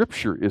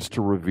Scripture is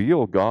to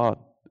reveal God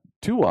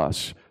to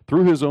us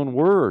through his own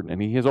word.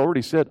 And he has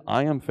already said,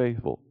 I am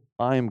faithful.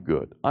 I am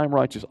good. I am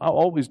righteous. I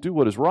always do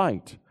what is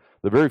right.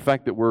 The very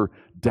fact that we're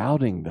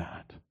doubting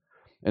that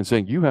and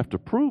saying, you have to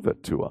prove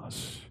it to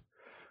us.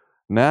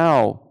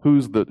 Now,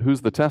 who's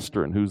the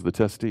tester and who's the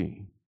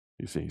testee?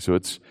 you see. So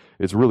it's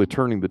really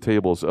turning the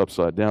tables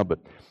upside down. But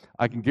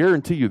I can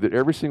guarantee you that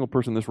every single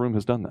person in this room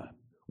has done that.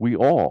 We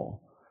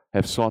all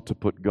have sought to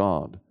put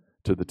God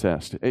to the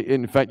test.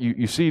 In fact,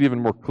 you see it even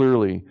more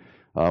clearly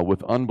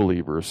with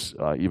unbelievers,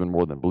 even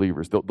more than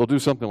believers. They'll do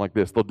something like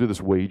this. They'll do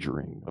this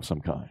wagering of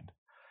some kind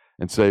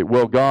and say,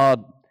 well,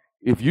 God,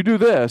 if you do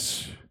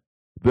this,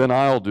 then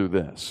I'll do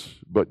this.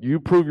 But you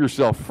prove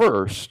yourself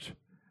first,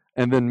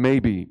 and then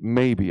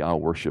maybe I'll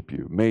worship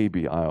you.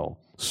 Maybe I'll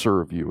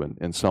serve you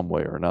in some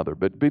way or another.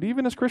 But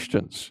even as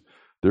Christians,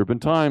 there have been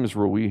times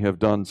where we have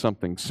done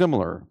something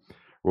similar,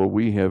 where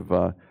we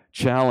have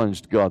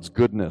challenged God's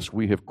goodness.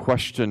 We have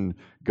questioned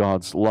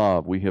God's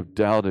love. We have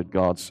doubted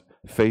God's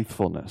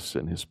faithfulness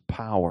and His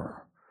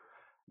power.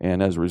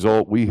 And as a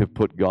result, we have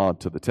put God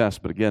to the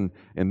test. But again,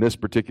 in this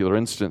particular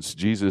instance,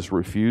 Jesus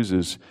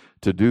refuses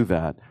to do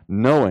that,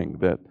 knowing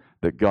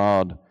that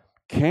God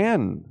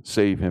can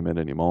save him at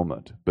any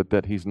moment, but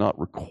that He's not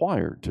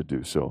required to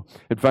do so.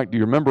 In fact, do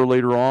you remember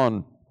later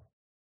on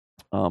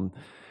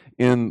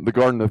in the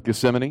Garden of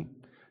Gethsemane?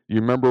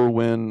 You remember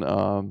when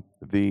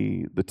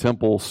the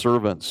temple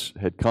servants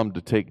had come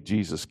to take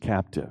Jesus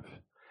captive,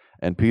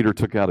 and Peter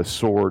took out his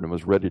sword and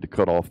was ready to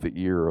cut off the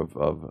ear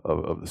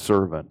of the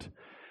servant.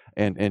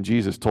 And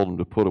Jesus told him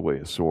to put away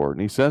his sword.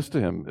 And He says to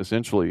him,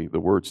 essentially, the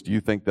words, do you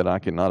think that I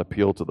cannot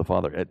appeal to the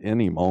Father at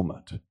any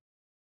moment,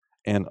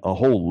 and a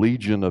whole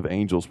legion of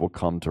angels will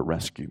come to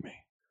rescue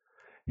me?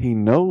 He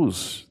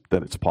knows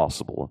that it's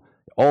possible.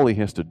 All He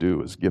has to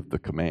do is give the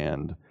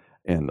command,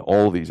 and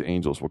all these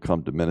angels will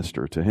come to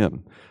minister to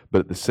Him. But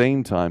at the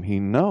same time, He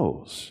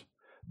knows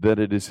that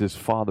it is His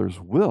Father's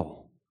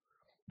will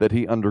that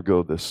He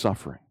undergo this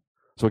suffering.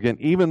 So again,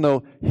 even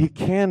though He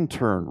can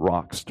turn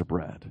rocks to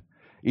bread,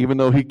 even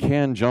though He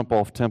can jump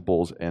off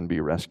temples and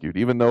be rescued,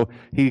 even though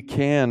He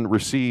can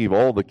receive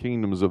all the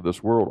kingdoms of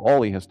this world,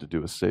 all He has to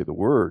do is say the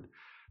word.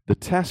 The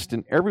test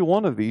in every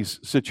one of these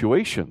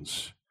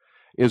situations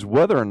is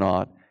whether or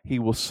not He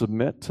will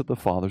submit to the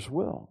Father's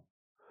will,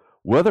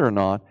 whether or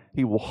not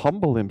He will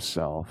humble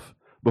Himself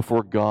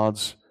before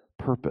God's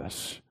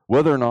purpose,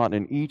 whether or not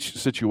in each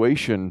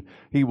situation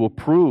He will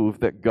prove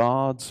that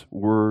God's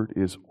word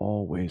is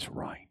always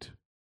right.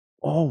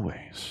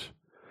 Always.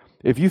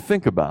 If you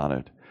think about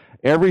it,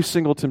 every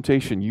single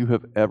temptation you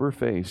have ever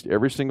faced,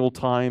 every single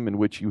time in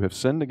which you have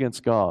sinned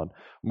against God,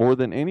 more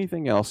than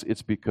anything else,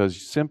 it's because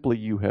simply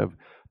you have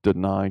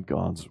denied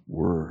God's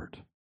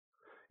word.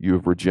 You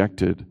have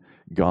rejected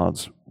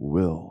God's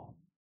will.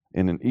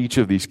 And in each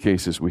of these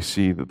cases, we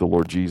see that the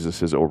Lord Jesus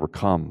has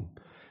overcome.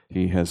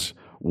 He has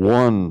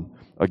won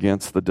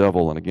against the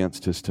devil and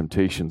against his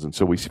temptations. And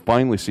so we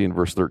finally see in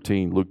verse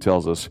 13, Luke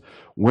tells us,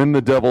 when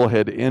the devil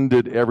had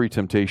ended every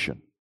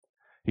temptation,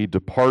 he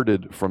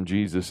departed from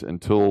Jesus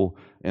until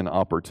an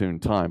opportune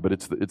time. But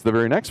it's the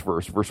very next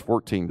verse, verse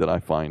 14, that I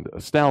find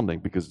astounding,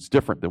 because it's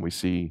different than we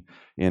see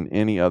in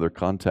any other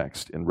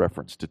context in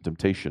reference to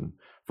temptation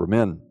for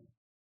men.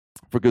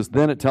 Because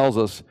then it tells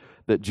us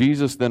that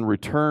Jesus then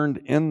returned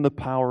in the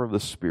power of the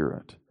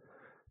Spirit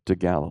to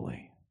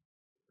Galilee.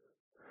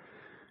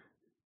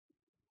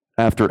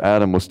 After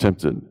Adam was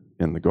tempted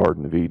in the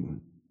Garden of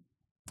Eden,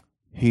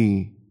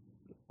 he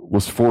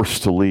was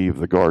forced to leave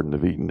the Garden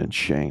of Eden in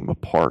shame,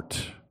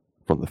 apart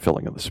from the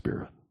filling of the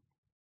Spirit.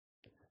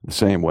 In the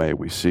same way,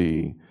 we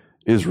see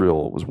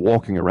Israel was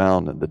walking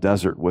around in the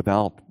desert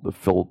without the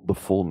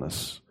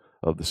fullness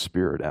of the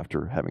Spirit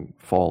after having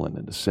fallen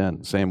into sin.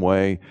 The same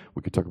way,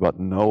 we could talk about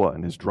Noah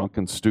and his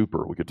drunken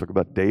stupor. We could talk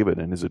about David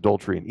and his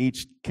adultery. In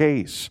each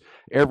case,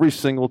 every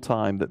single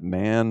time that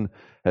man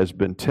has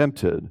been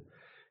tempted,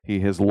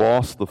 he has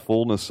lost the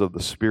fullness of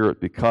the Spirit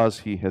because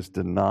he has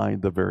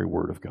denied the very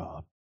Word of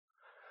God.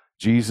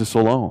 Jesus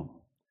alone,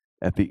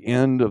 at the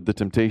end of the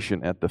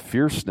temptation, at the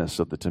fierceness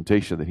of the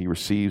temptation that he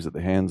receives at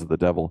the hands of the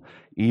devil,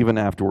 even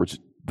afterwards,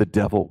 the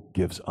devil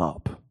gives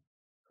up.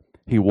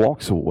 He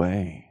walks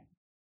away.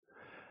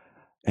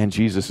 And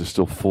Jesus is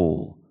still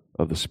full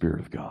of the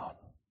Spirit of God.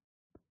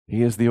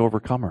 He is the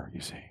overcomer,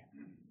 you see.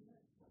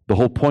 The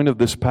whole point of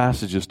this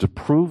passage is to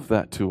prove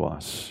that to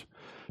us,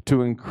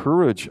 to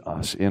encourage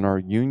us in our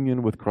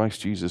union with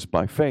Christ Jesus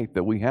by faith,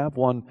 that we have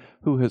one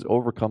who has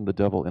overcome the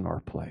devil in our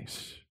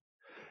place.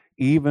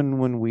 Even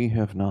when we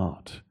have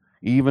not,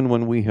 even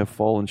when we have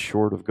fallen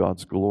short of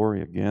God's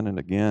glory again and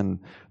again,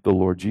 the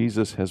Lord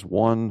Jesus has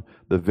won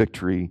the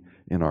victory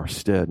in our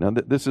stead. Now,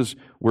 this is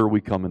where we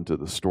come into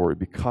the story.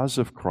 Because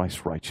of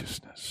Christ's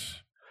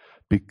righteousness,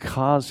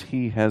 because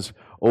He has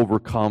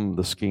overcome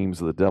the schemes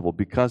of the devil,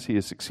 because He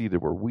has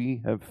succeeded where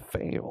we have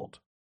failed,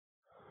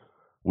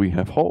 we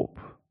have hope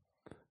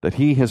that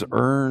He has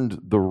earned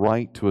the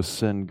right to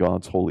ascend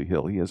God's holy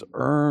hill. He has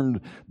earned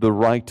the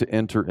right to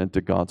enter into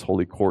God's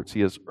holy courts.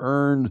 He has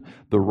earned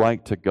the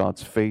right to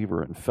God's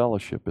favor and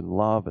fellowship and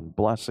love and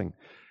blessing.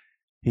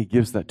 He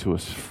gives that to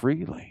us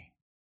freely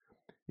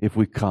if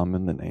we come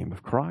in the name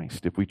of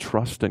Christ. If we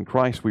trust in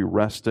Christ, we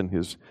rest in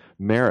His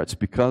merits.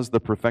 Because the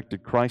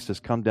perfected Christ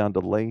has come down to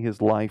lay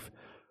His life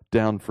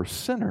down for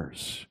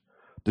sinners,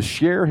 to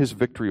share His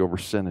victory over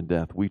sin and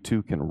death, we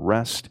too can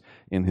rest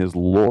in His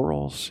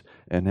laurels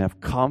and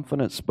have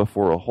confidence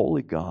before a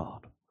holy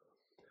God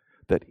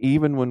that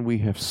even when we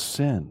have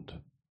sinned,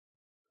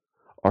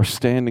 our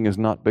standing is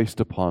not based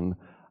upon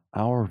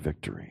our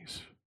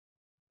victories,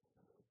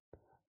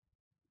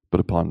 but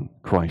upon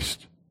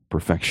Christ's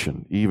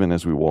perfection, even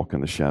as we walk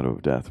in the shadow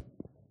of death.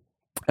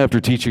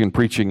 After teaching and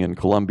preaching in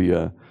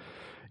Colombia,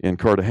 in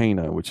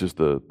Cartagena, which is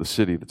the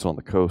city that's on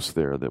the coast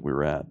there that we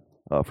were at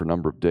for a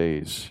number of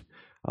days,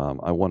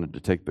 I wanted to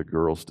take the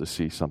girls to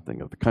see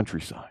something of the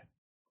countryside.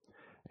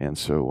 And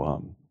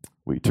so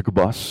we took a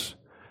bus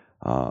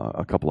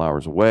a couple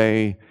hours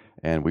away,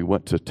 and we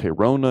went to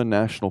Tayrona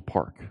National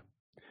Park.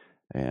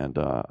 And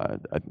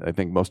I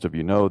think most of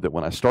you know that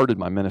when I started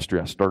my ministry,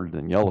 I started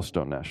in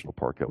Yellowstone National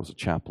Park. I was a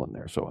chaplain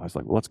there. So I was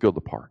like, well, let's go to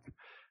the park.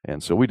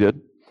 And so we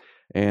did.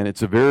 And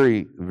it's a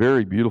very,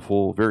 very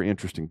beautiful, very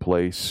interesting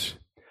place.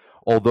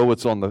 Although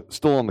it's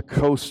still on the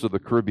coast of the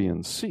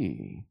Caribbean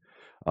Sea,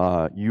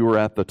 you are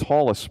at the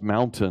tallest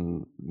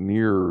mountain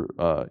near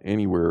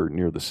anywhere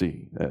near the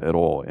sea at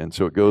all. And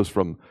so it goes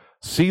from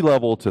sea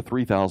level to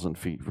 3,000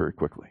 feet very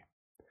quickly.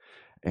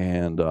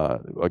 And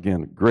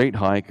again, great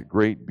hike,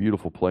 great,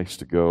 beautiful place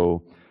to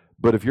go.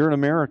 But if you're an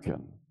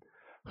American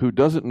who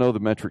doesn't know the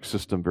metric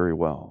system very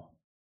well,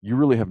 you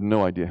really have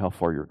no idea how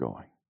far you're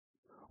going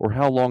or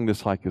how long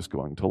this hike is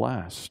going to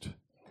last.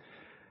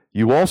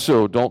 You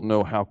also don't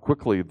know how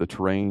quickly the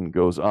terrain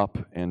goes up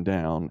and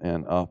down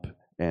and up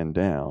and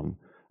down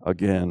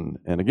again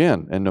and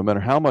again. And no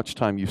matter how much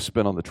time you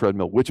spend on the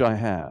treadmill, which I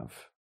have,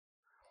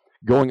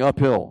 going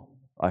uphill,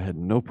 I had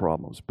no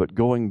problems. But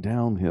going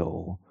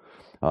downhill,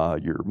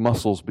 your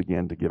muscles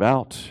began to give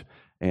out,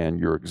 and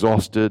you're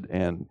exhausted,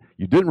 and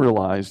you didn't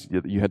realize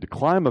that you had to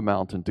climb a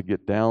mountain to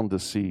get down to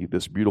see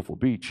this beautiful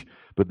beach,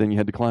 but then you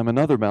had to climb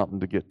another mountain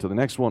to get to the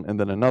next one, and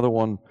then another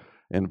one,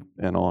 and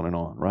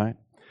on, right?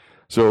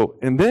 So,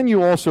 and then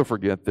you also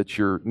forget that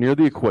you're near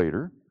the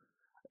equator,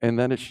 and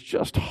that it's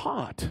just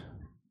hot,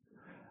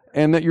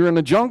 and that you're in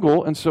a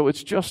jungle, and so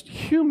it's just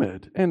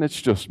humid, and it's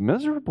just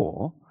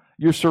miserable.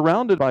 You're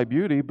surrounded by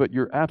beauty, but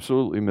you're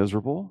absolutely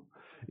miserable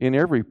in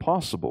every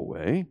possible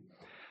way.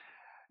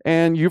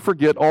 And you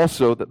forget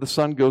also that the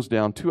sun goes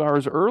down 2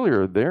 hours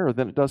earlier there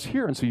than it does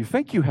here. And so you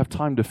think you have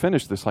time to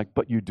finish this hike,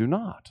 but you do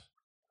not.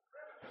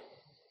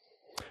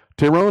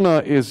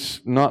 Tayrona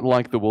is not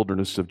like the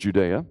wilderness of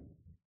Judea,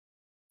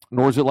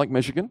 nor is it like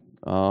Michigan.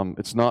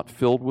 It's not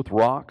filled with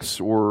rocks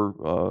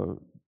or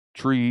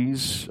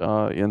trees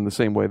in the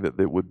same way that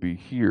it would be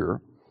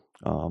here.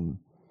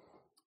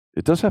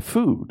 It does have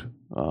food.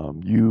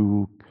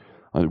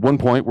 At one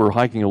point, we're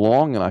hiking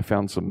along, and I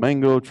found some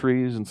mango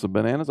trees and some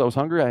bananas. I was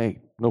hungry. I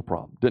ate. No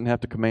problem. Didn't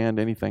have to command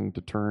anything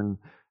to turn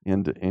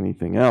into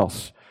anything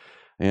else.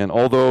 And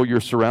although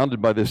you're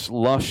surrounded by this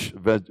lush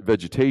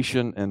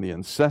vegetation and the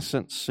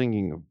incessant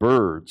singing of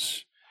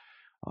birds,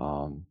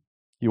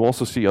 you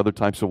also see other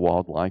types of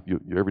wildlife.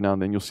 Every now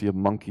and then, you'll see a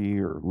monkey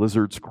or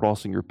lizards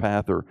crossing your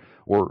path,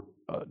 or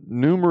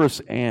numerous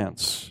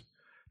ants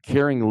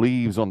carrying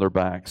leaves on their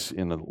backs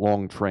in a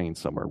long train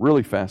somewhere.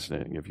 Really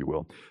fascinating, if you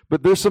will.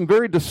 But there's some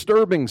very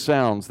disturbing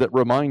sounds that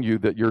remind you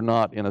that you're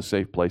not in a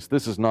safe place.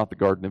 This is not the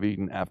Garden of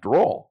Eden after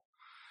all.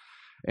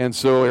 And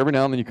so every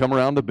now and then you come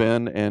around the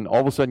bend, and all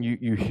of a sudden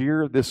you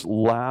hear this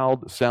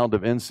loud sound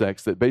of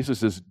insects that basically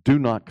says, do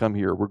not come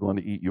here, we're going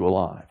to eat you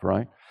alive,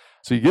 right?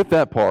 So you get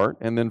that part,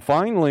 and then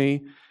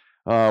finally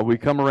we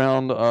come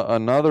around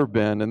another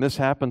bend, and this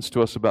happens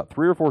to us about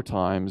 3 or 4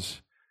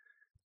 times.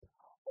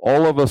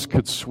 All of us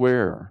could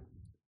swear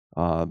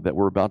that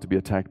we're about to be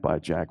attacked by a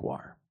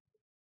jaguar.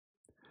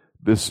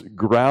 This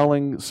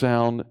growling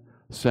sound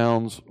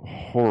sounds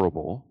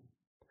horrible.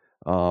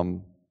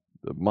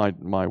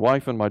 My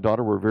wife and my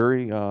daughter were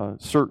very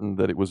certain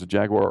that it was a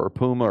jaguar or a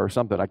puma or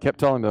something. I kept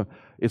telling them,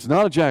 it's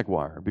not a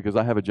jaguar, because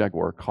I have a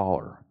jaguar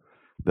collar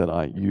that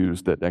I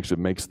use that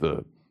actually makes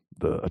the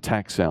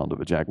attack sound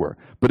of a jaguar.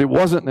 But it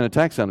wasn't an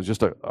attack sound, it was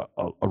just a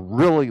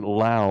really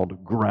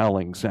loud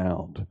growling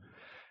sound.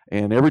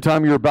 And every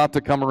time you're about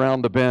to come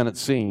around the bend,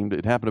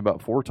 it happened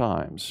about 4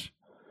 times,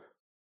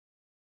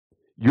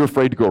 you're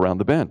afraid to go around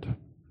the bend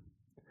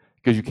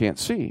because you can't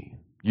see.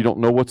 You don't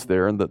know what's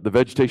there, and the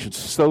vegetation's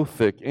so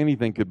thick,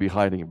 anything could be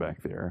hiding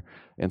back there.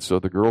 And so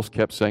the girls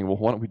kept saying, well,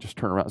 why don't we just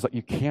turn around? It's like,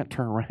 you can't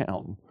turn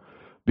around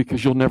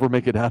because you'll never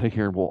make it out of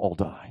here and we'll all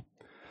die.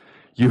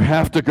 You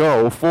have to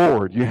go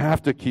forward. You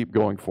have to keep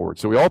going forward.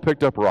 So we all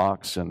picked up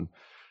rocks, and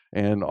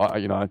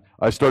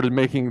I started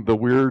making the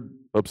weird,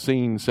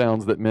 obscene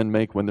sounds that men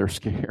make when they're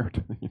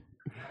scared.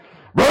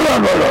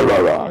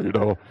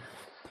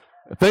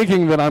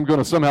 Thinking that I'm going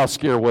to somehow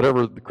scare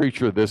whatever the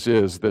creature this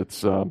is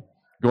that's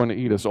going to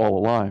eat us all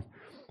alive.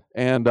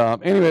 And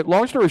anyway,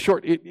 long story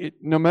short,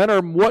 no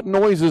matter what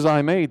noises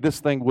I made, this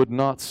thing would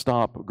not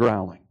stop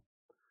growling.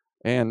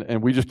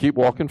 And we just keep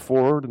walking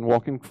forward,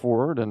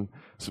 and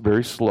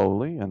very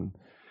slowly, and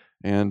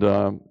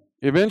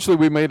eventually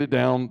we made it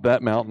down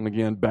that mountain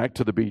again, back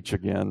to the beach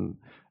again,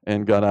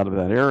 and got out of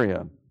that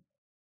area.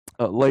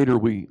 Later,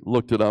 we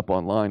looked it up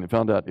online and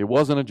found out it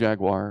wasn't a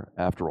jaguar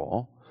after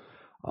all.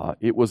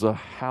 It was a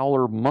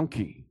howler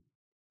monkey.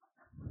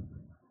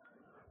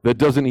 that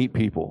doesn't eat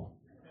people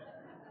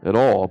at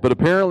all. But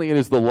apparently it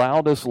is the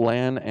loudest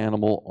land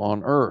animal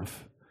on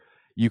earth.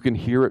 You can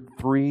hear it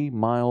 3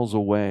 miles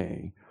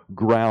away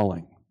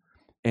growling.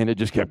 And it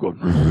just kept going.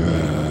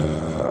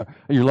 And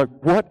you're like,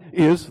 what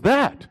is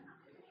that?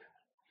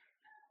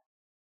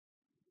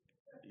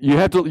 You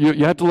have to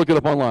look it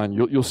up online.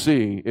 You'll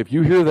see. If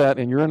you hear that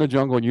and you're in a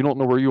jungle and you don't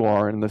know where you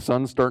are and the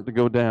sun's starting to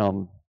go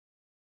down,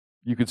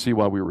 you could see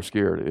why we were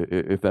scared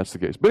if that's the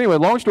case. But anyway,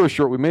 long story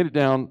short, we made it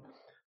down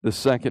the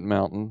second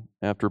mountain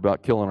after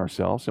about killing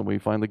ourselves, and we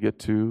finally get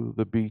to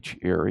the beach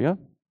area.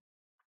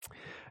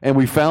 And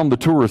we found the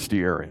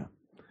touristy area.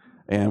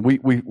 And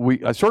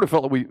I sort of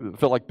felt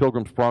like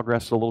Pilgrim's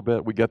Progress a little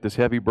bit. We got this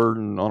heavy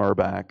burden on our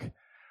back.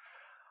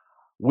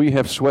 We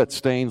have sweat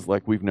stains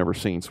like we've never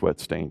seen sweat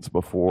stains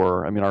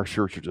before. I mean, our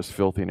shirts are just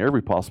filthy in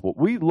every possible.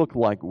 We look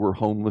like we're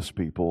homeless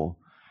people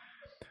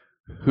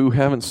who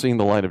haven't seen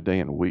the light of day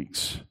in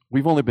weeks.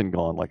 We've only been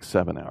gone like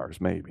 7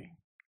 hours, maybe.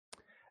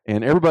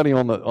 And everybody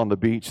on the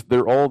beach,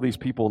 they're all these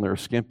people in their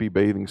skimpy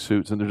bathing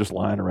suits, and they're just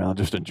lying around,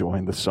 just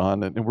enjoying the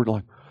sun. And we're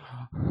like,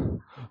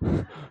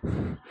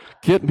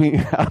 get me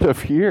out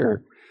of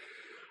here.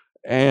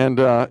 And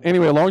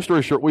anyway, long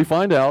story short, we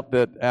find out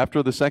that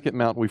after the second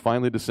mountain, we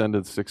finally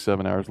descended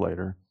 6-7 hours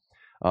later.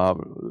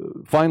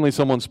 Finally,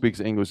 someone speaks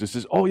English and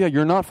says, oh yeah,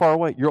 you're not far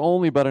away. You're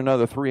only about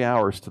another 3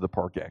 hours to the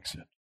park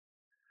exit.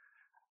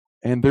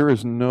 And there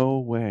is no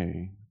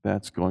way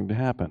that's going to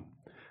happen.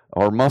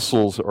 Our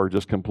muscles are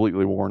just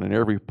completely worn in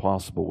every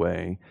possible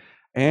way.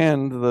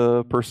 And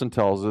the person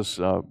tells us,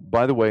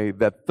 by the way,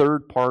 that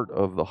third part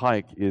of the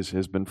hike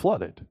has been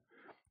flooded.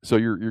 So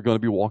you're going to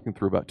be walking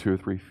through about 2 or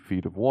 3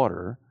 feet of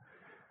water.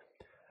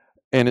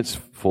 And it's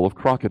full of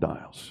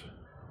crocodiles.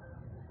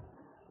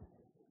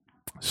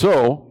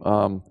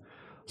 So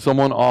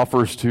someone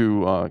offers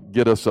to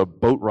get us a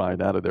boat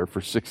ride out of there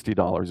for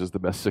 $60. Is the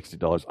best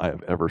 $60 I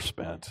have ever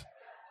spent,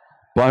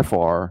 by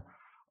far.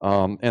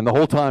 And the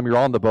whole time you're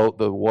on the boat,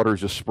 the water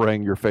is just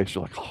spraying your face.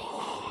 You're like,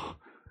 oh,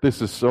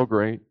 this is so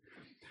great.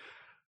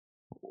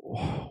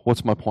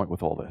 What's my point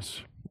with all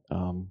this?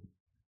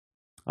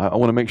 I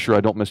want to make sure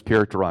I don't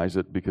mischaracterize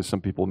it because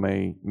some people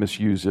may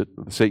misuse it.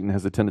 Satan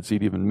has a tendency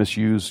to even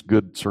misuse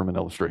good sermon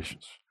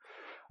illustrations.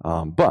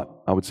 But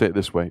I would say it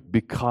this way: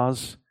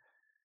 because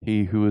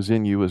he who is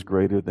in you is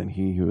greater than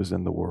he who is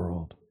in the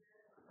world.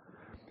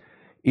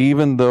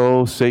 Even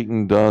though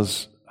Satan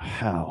does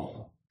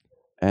howl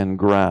and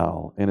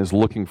growl and is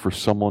looking for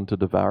someone to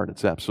devour, and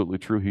it's absolutely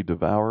true, he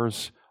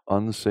devours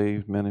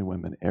unsaved men and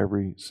women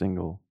every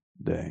single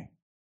day.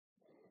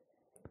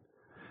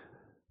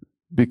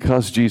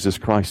 Because Jesus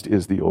Christ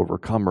is the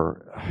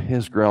overcomer,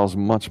 his growl is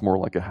much more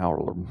like a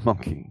howler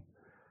monkey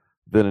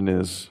than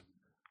it is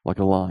like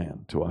a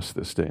lion to us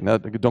this day. Now,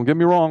 don't get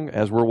me wrong,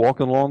 as we're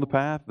walking along the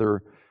path,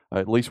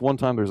 at least one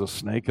time there's a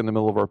snake in the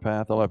middle of our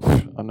path.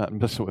 I'm not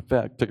messing with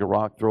that. Take a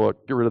rock, throw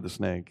it, get rid of the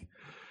snake.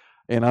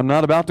 And I'm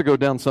not about to go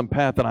down some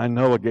path that I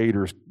know a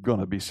gator's going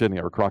to be sitting,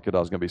 or a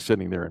crocodile's going to be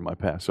sitting there in my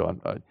path. So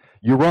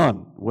you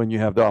run when you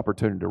have the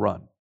opportunity to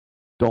run.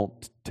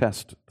 Don't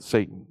test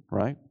Satan,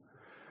 right?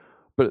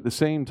 But at the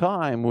same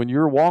time, when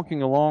you're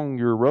walking along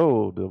your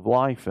road of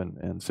life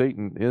and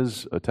Satan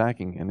is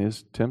attacking and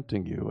is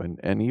tempting you,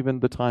 and even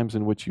the times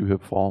in which you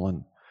have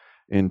fallen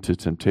into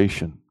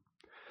temptation,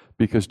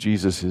 because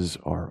Jesus is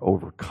our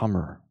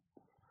overcomer.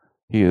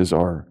 He is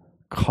our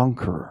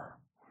conqueror.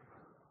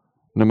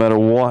 No matter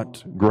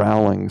what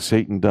growling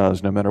Satan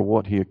does, no matter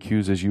what he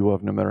accuses you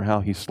of, no matter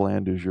how he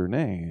slanders your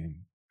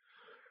name,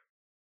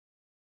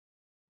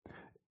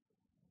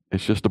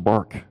 it's just a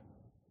bark.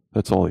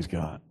 That's all he's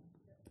got.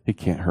 He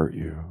can't hurt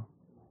you.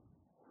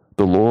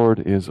 The Lord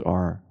is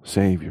our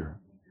Savior.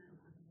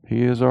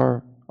 He is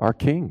our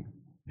King.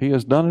 He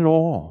has done it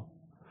all.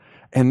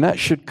 And that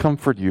should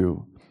comfort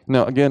you.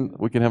 Now, again,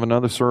 we can have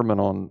another sermon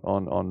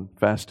on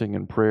fasting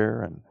and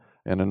prayer,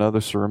 and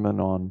another sermon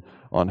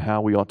on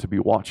how we ought to be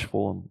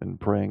watchful and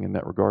praying in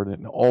that regard.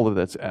 And all of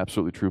that's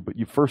absolutely true. But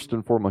you first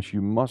and foremost,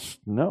 you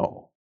must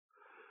know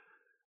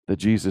that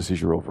Jesus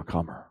is your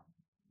overcomer.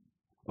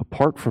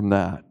 Apart from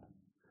that,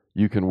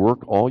 you can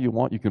work all you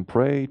want. You can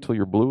pray till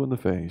you're blue in the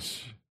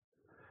face,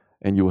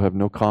 and you will have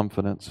no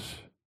confidence.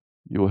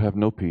 You will have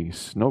no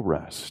peace, no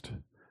rest,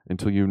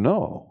 until you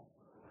know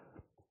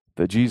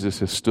that Jesus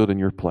has stood in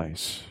your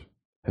place,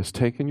 has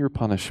taken your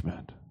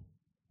punishment,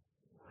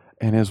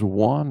 and has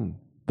won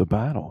the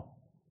battle.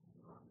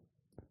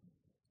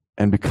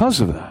 And because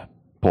of that,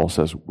 Paul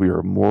says, we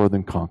are more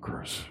than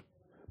conquerors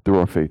through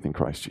our faith in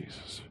Christ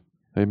Jesus.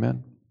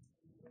 Amen?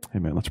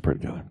 Amen. Let's pray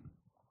together.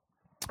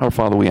 Our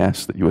Father, we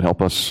ask that you would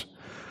help us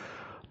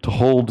to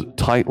hold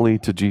tightly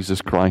to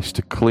Jesus Christ,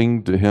 to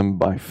cling to him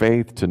by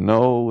faith, to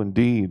know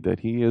indeed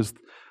that he is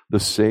the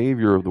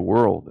Savior of the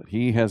world, that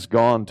he has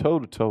gone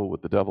toe-to-toe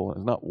with the devil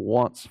and has not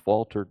once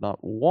faltered, not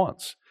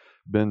once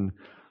been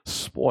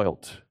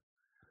spoilt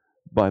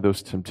by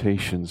those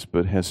temptations,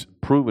 but has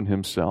proven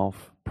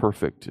himself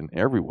perfect in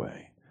every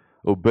way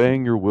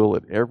obeying your will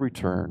at every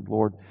turn.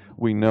 Lord,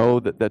 we know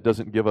that that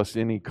doesn't give us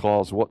any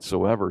cause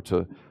whatsoever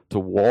to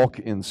walk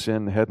in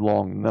sin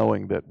headlong,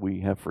 knowing that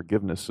we have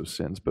forgiveness of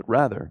sins, but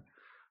rather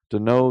to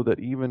know that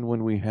even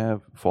when we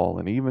have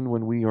fallen, even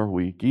when we are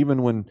weak,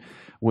 even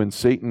when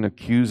Satan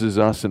accuses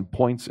us and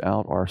points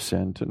out our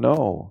sin, to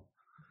know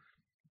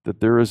that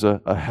there is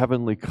a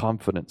heavenly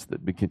confidence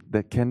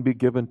that can be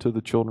given to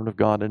the children of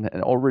God and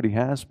already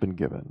has been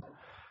given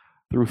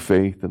through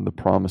faith in the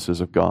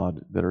promises of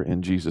God that are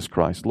in Jesus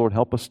Christ. Lord,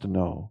 help us to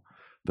know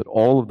that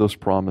all of those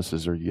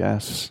promises are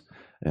yes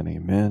and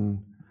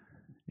amen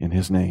in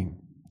His name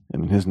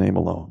and in His name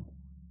alone,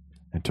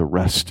 and to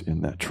rest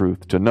in that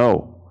truth, to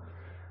know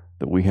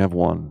that we have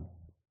one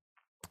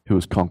who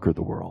has conquered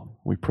the world.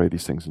 We pray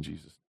these things in Jesus' name.